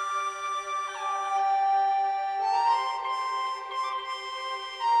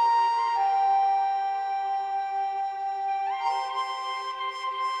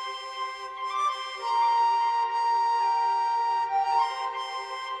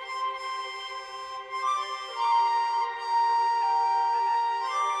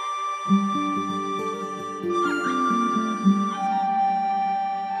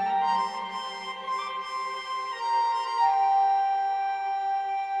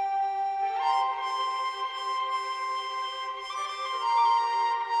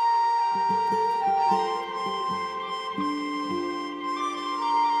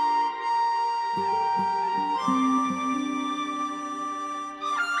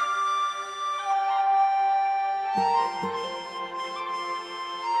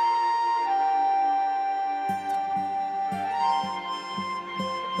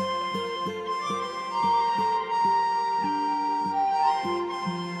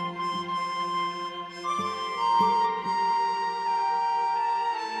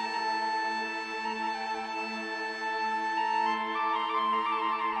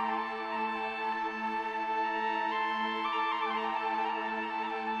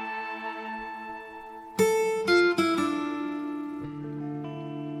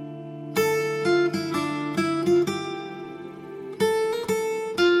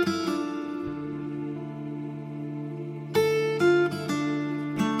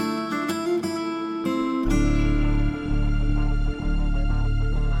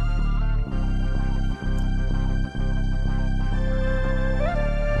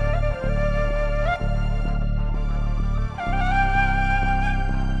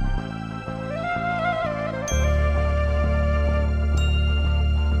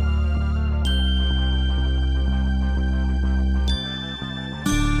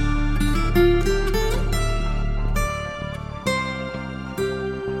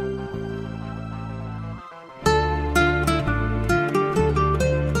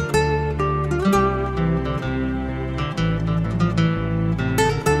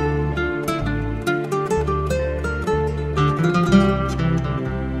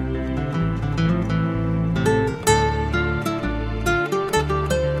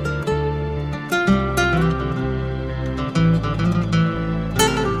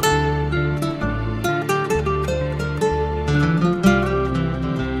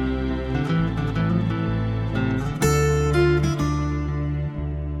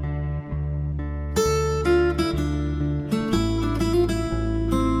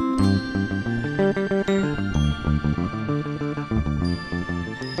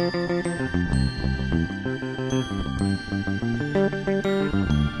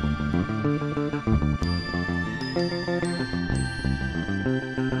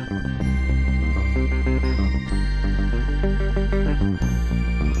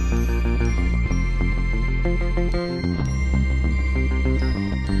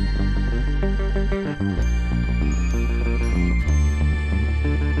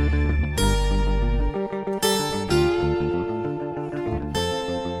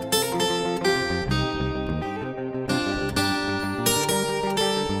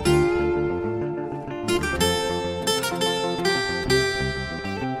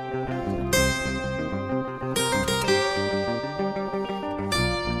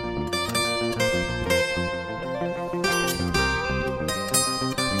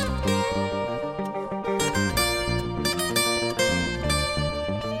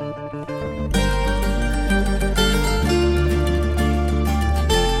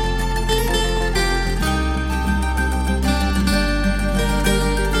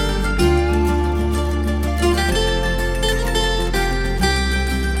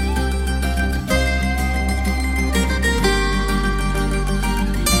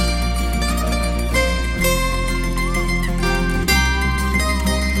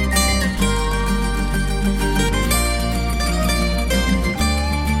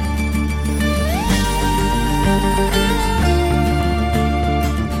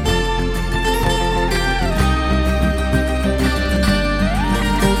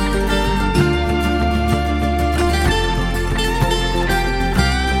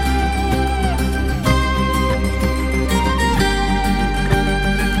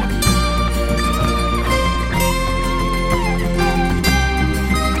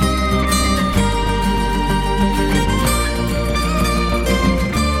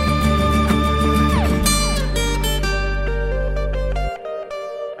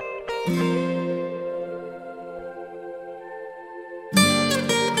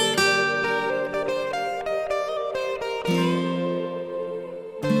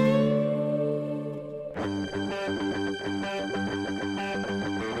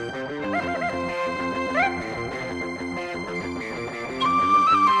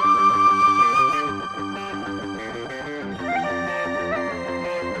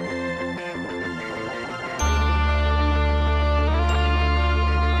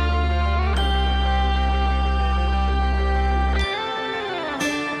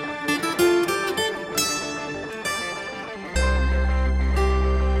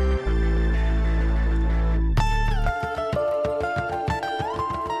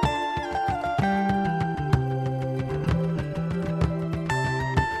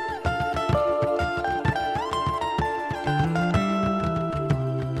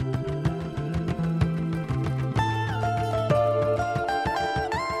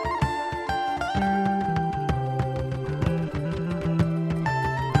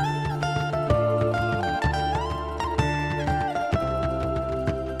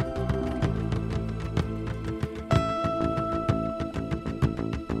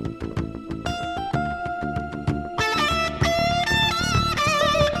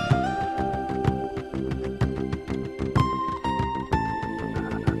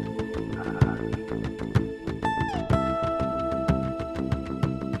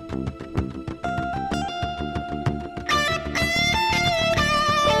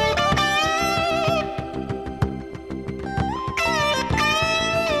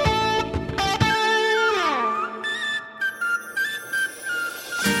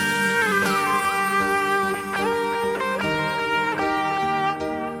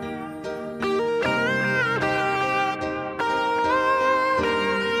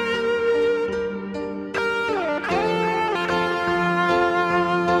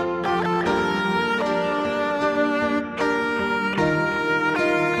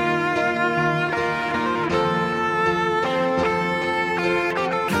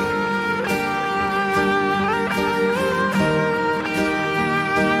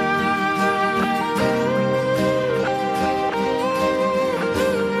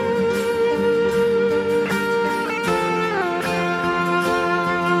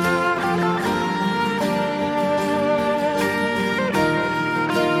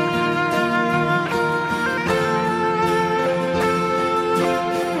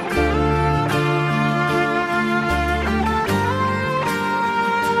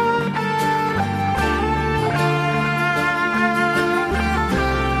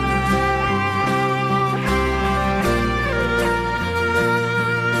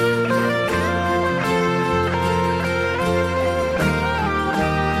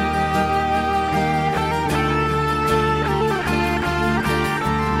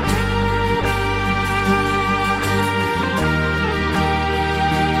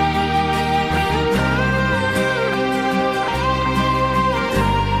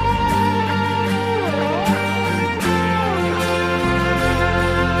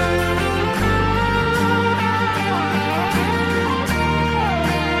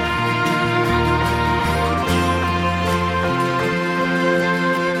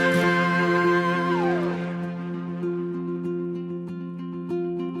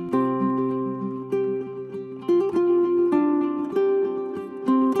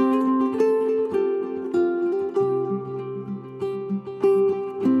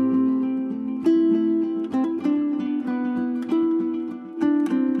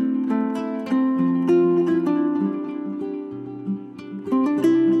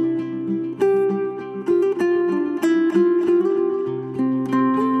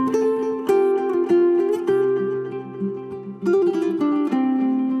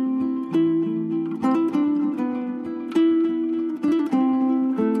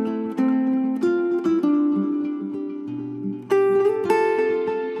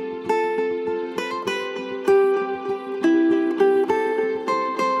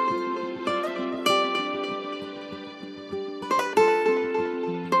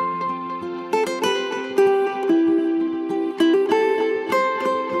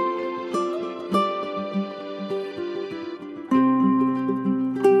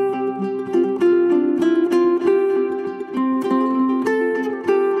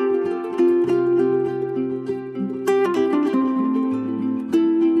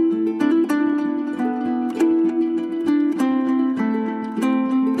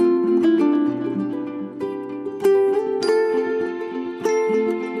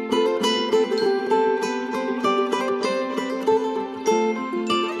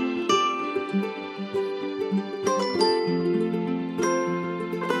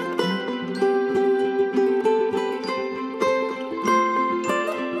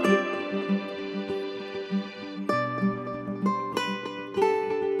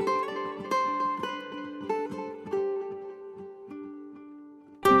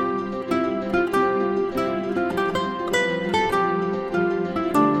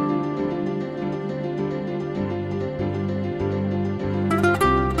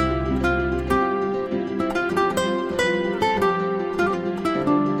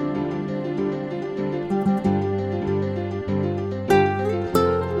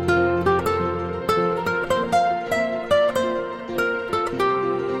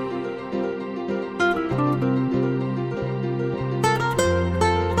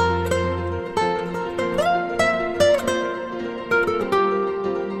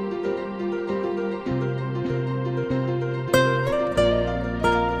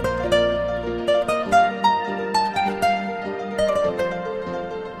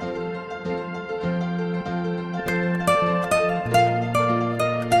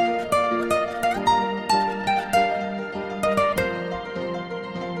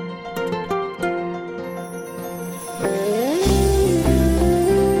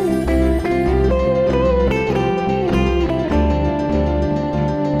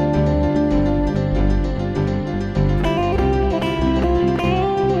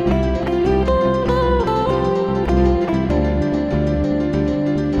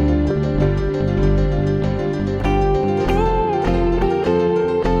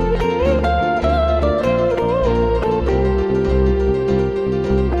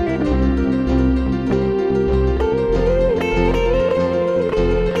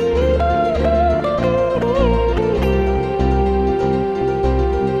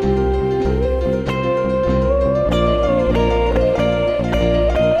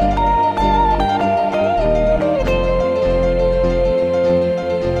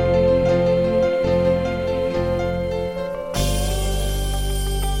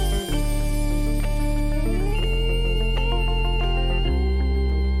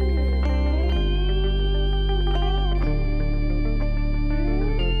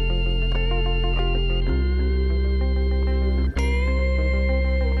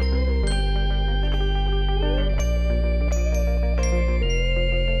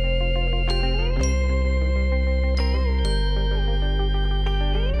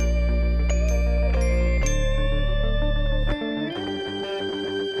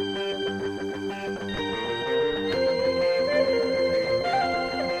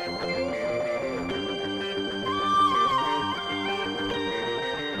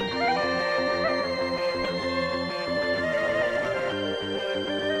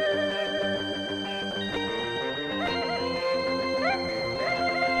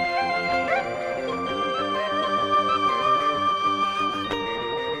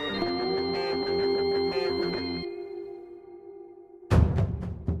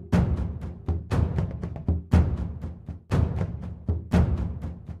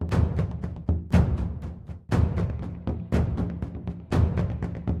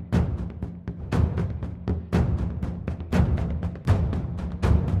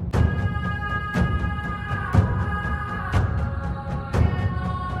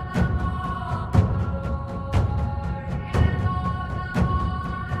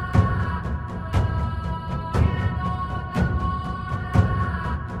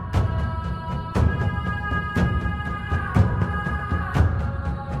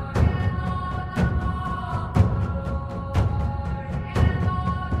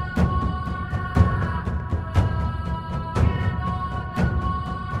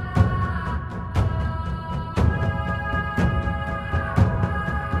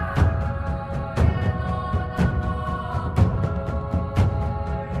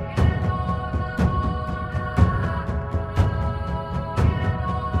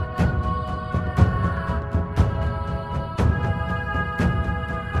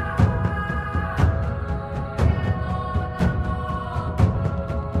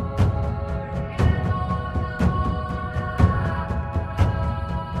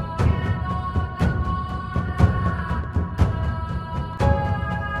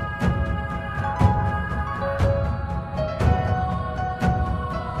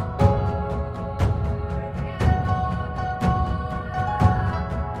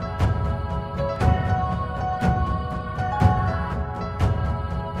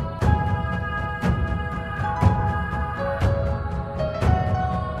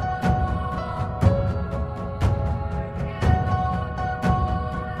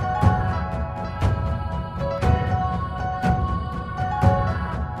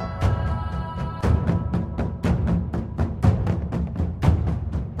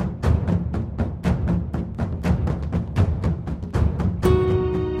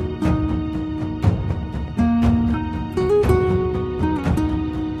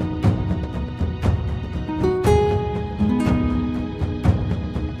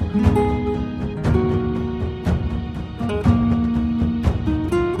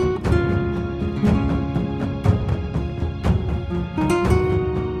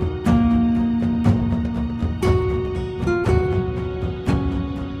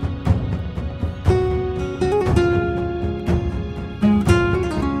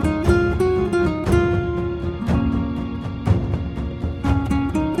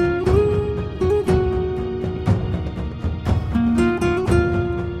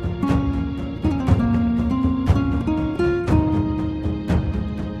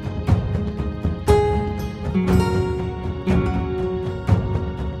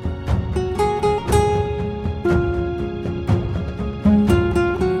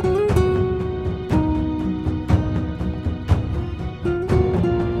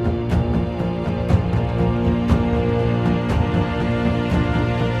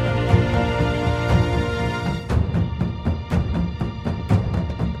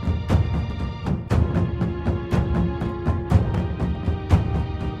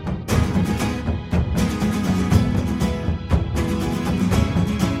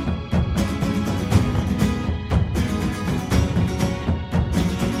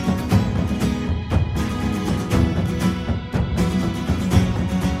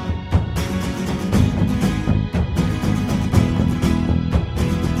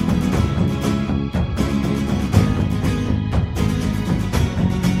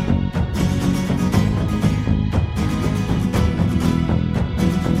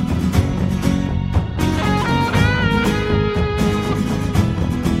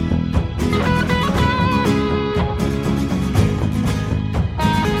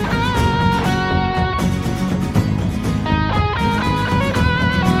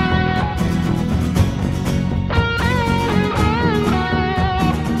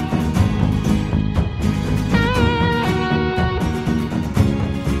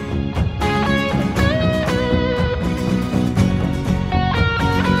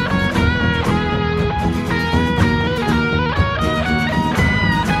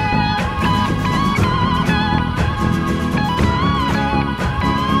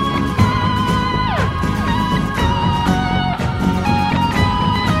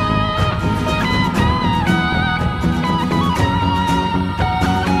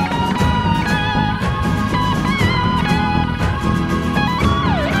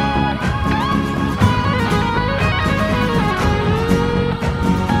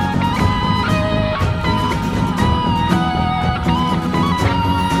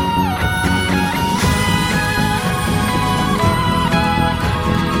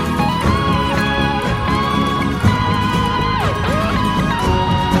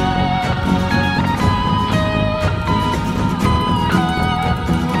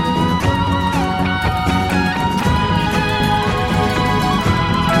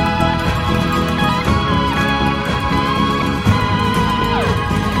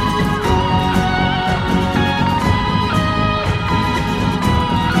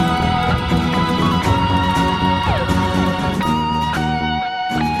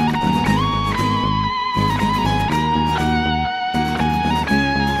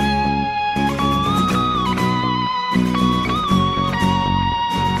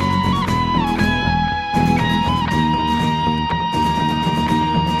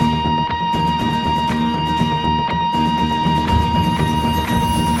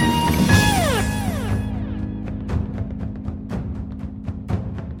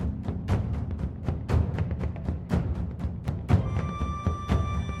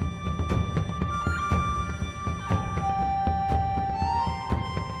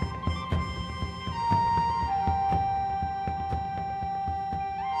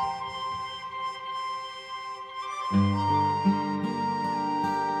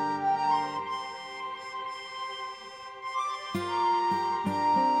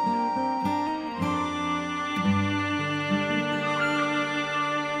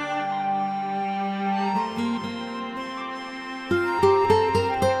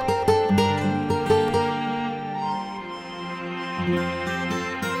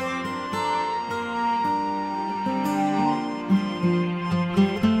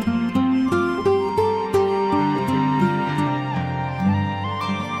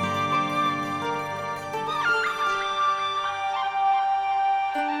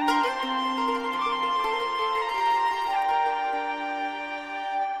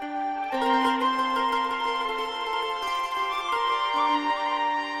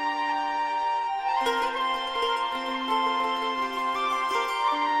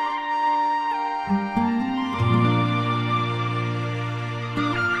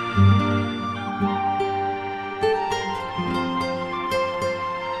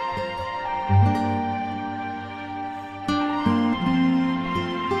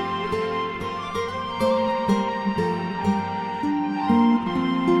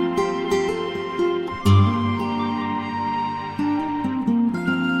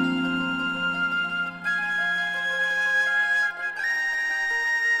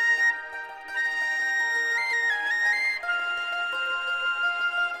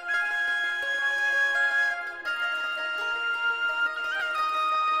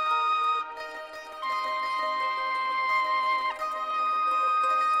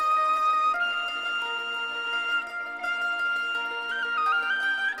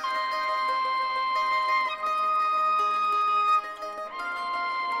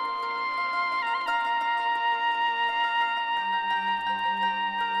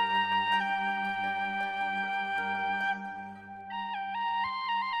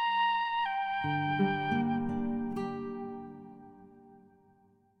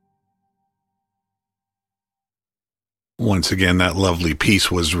 Once again, that lovely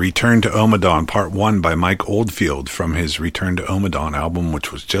piece was Return to Omadon Part 1 by Mike Oldfield from his Return to Omadon album,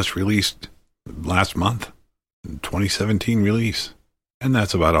 which was just released last month, 2017 release. And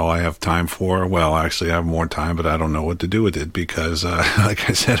that's about all I have time for. Well, actually, I have more time, but I don't know what to do with it because, like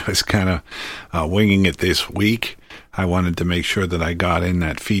I said, I was kind of winging it this week. I wanted to make sure that I got in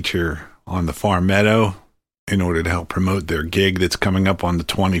that feature on the Far Meadow in order to help promote their gig that's coming up on the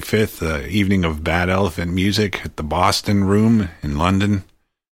 25th, the evening of Bad Elephant Music at the Boston Room in London,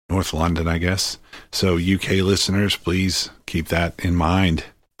 North London, I guess. So UK listeners, please keep that in mind.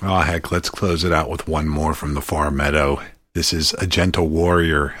 Oh, heck, let's close it out with one more from the Far Meadow. This is A Gentle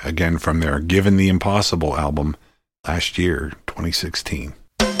Warrior, again from their Given the Impossible album last year, 2016.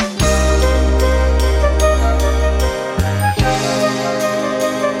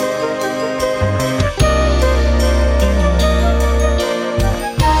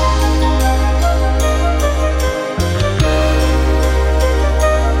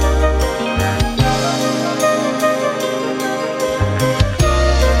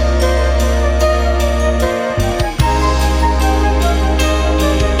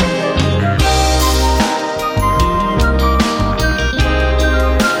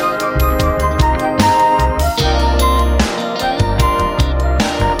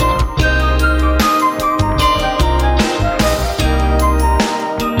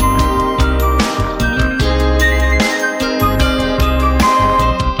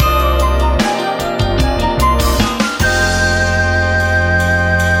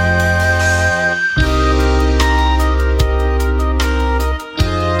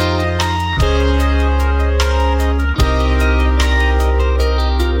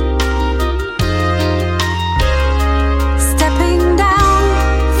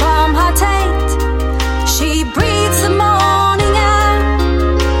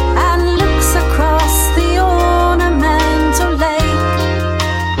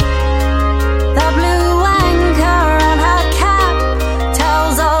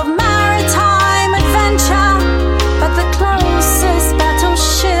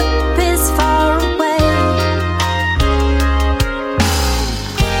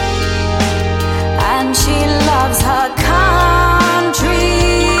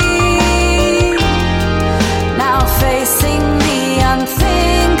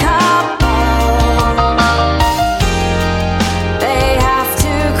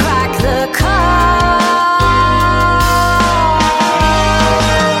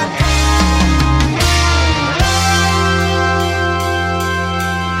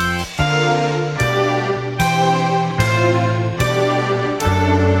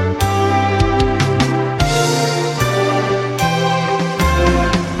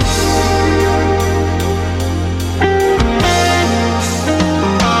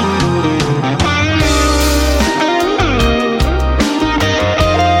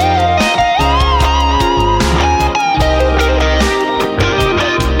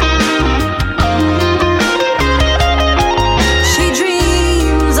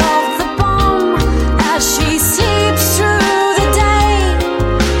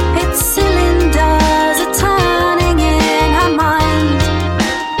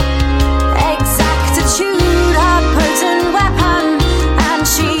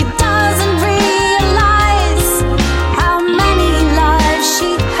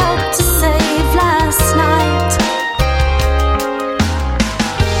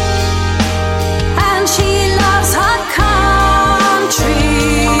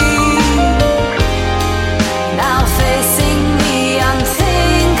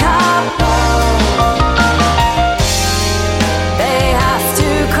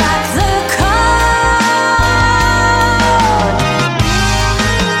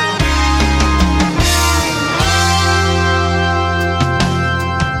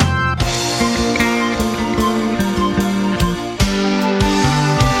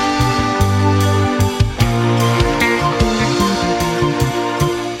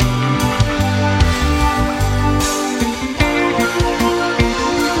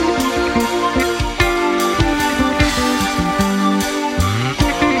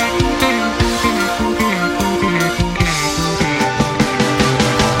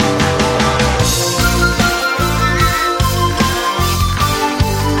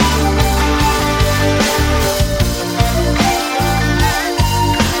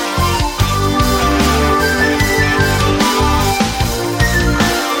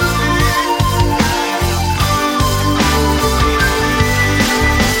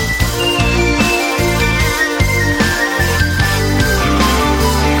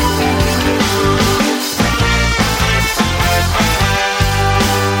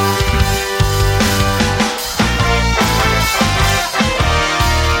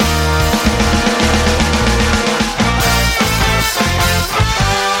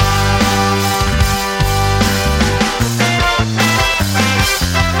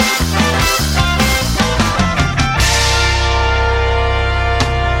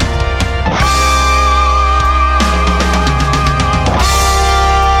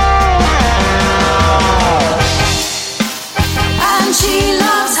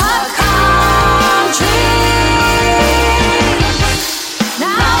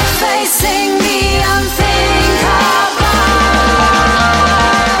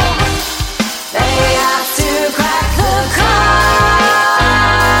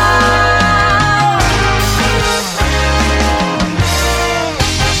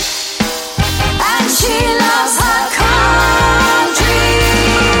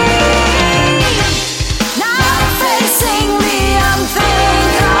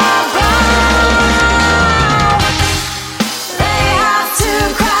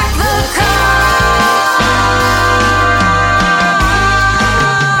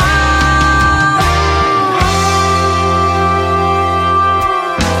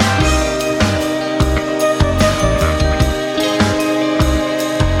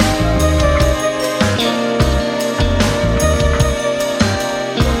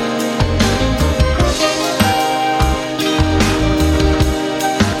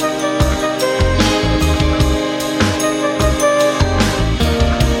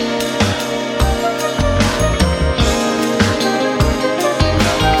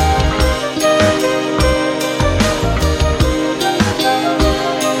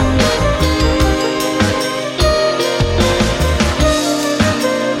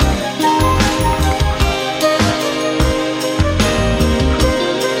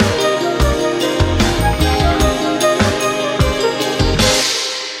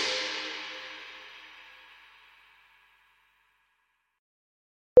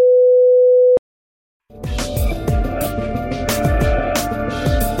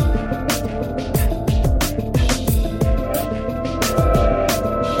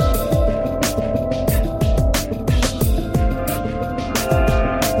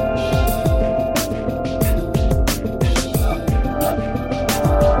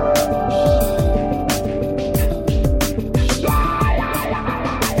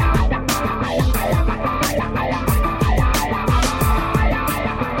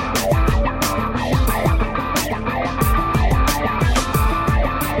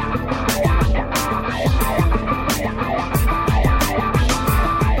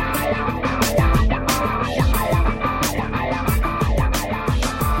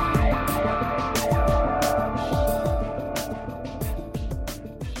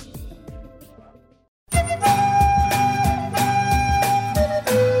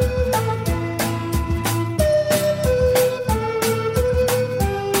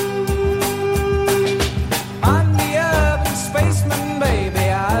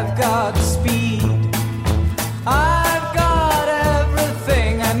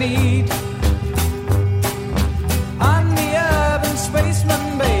 need. I'm the urban spaceman,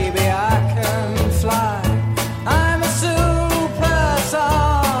 baby, I can fly. I'm a supersonic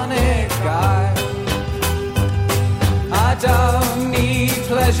guy. I don't need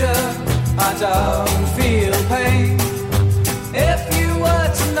pleasure, I don't feel pain. If you were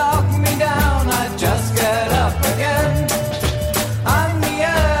to knock me down, I'd just get up again. I'm the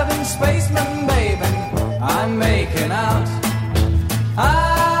urban spaceman, baby, I'm making out.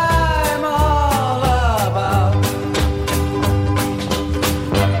 I'm all about.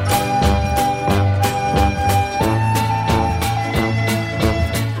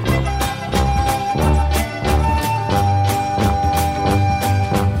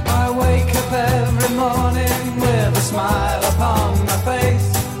 I wake up every morning with a smile upon my face.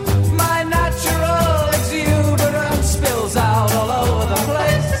 My natural exuberance spills out all over the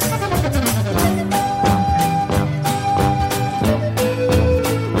place.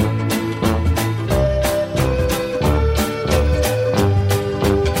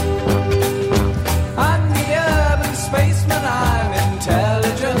 I'm the urban spaceman, I'm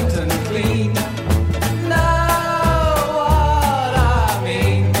intelligent and clean. Know what I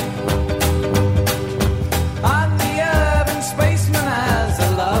mean? I'm the urban spaceman, as a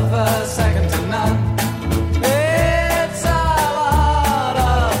lover second to none. It's a lot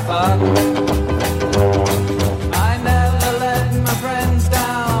of fun. I never let my friends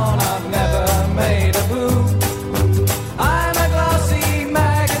down, I've never made a boo. I'm a glossy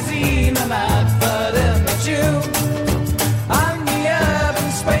magazine, an advert in the tube. I'm the urban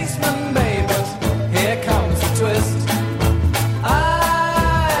spaceman, baby, here comes the twist. I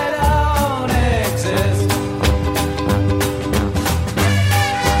don't exist.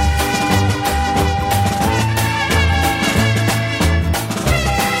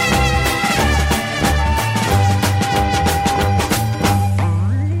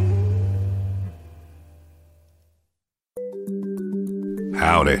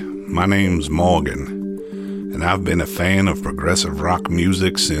 Howdy, my name's Morgan, and I've been a fan of progressive rock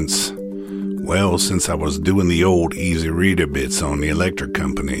music since I was doing the old Easy Reader bits on the Electric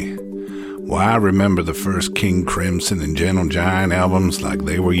Company. Why, I remember the first King Crimson and Gentle Giant albums like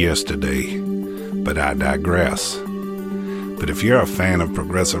they were yesterday. But I digress. But if you're a fan of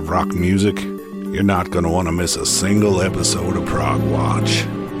progressive rock music, you're not going to want to miss a single episode of Prog-Watch.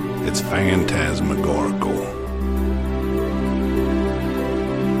 It's phantasmagorical.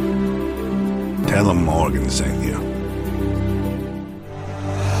 Tell 'em Morgan sent you.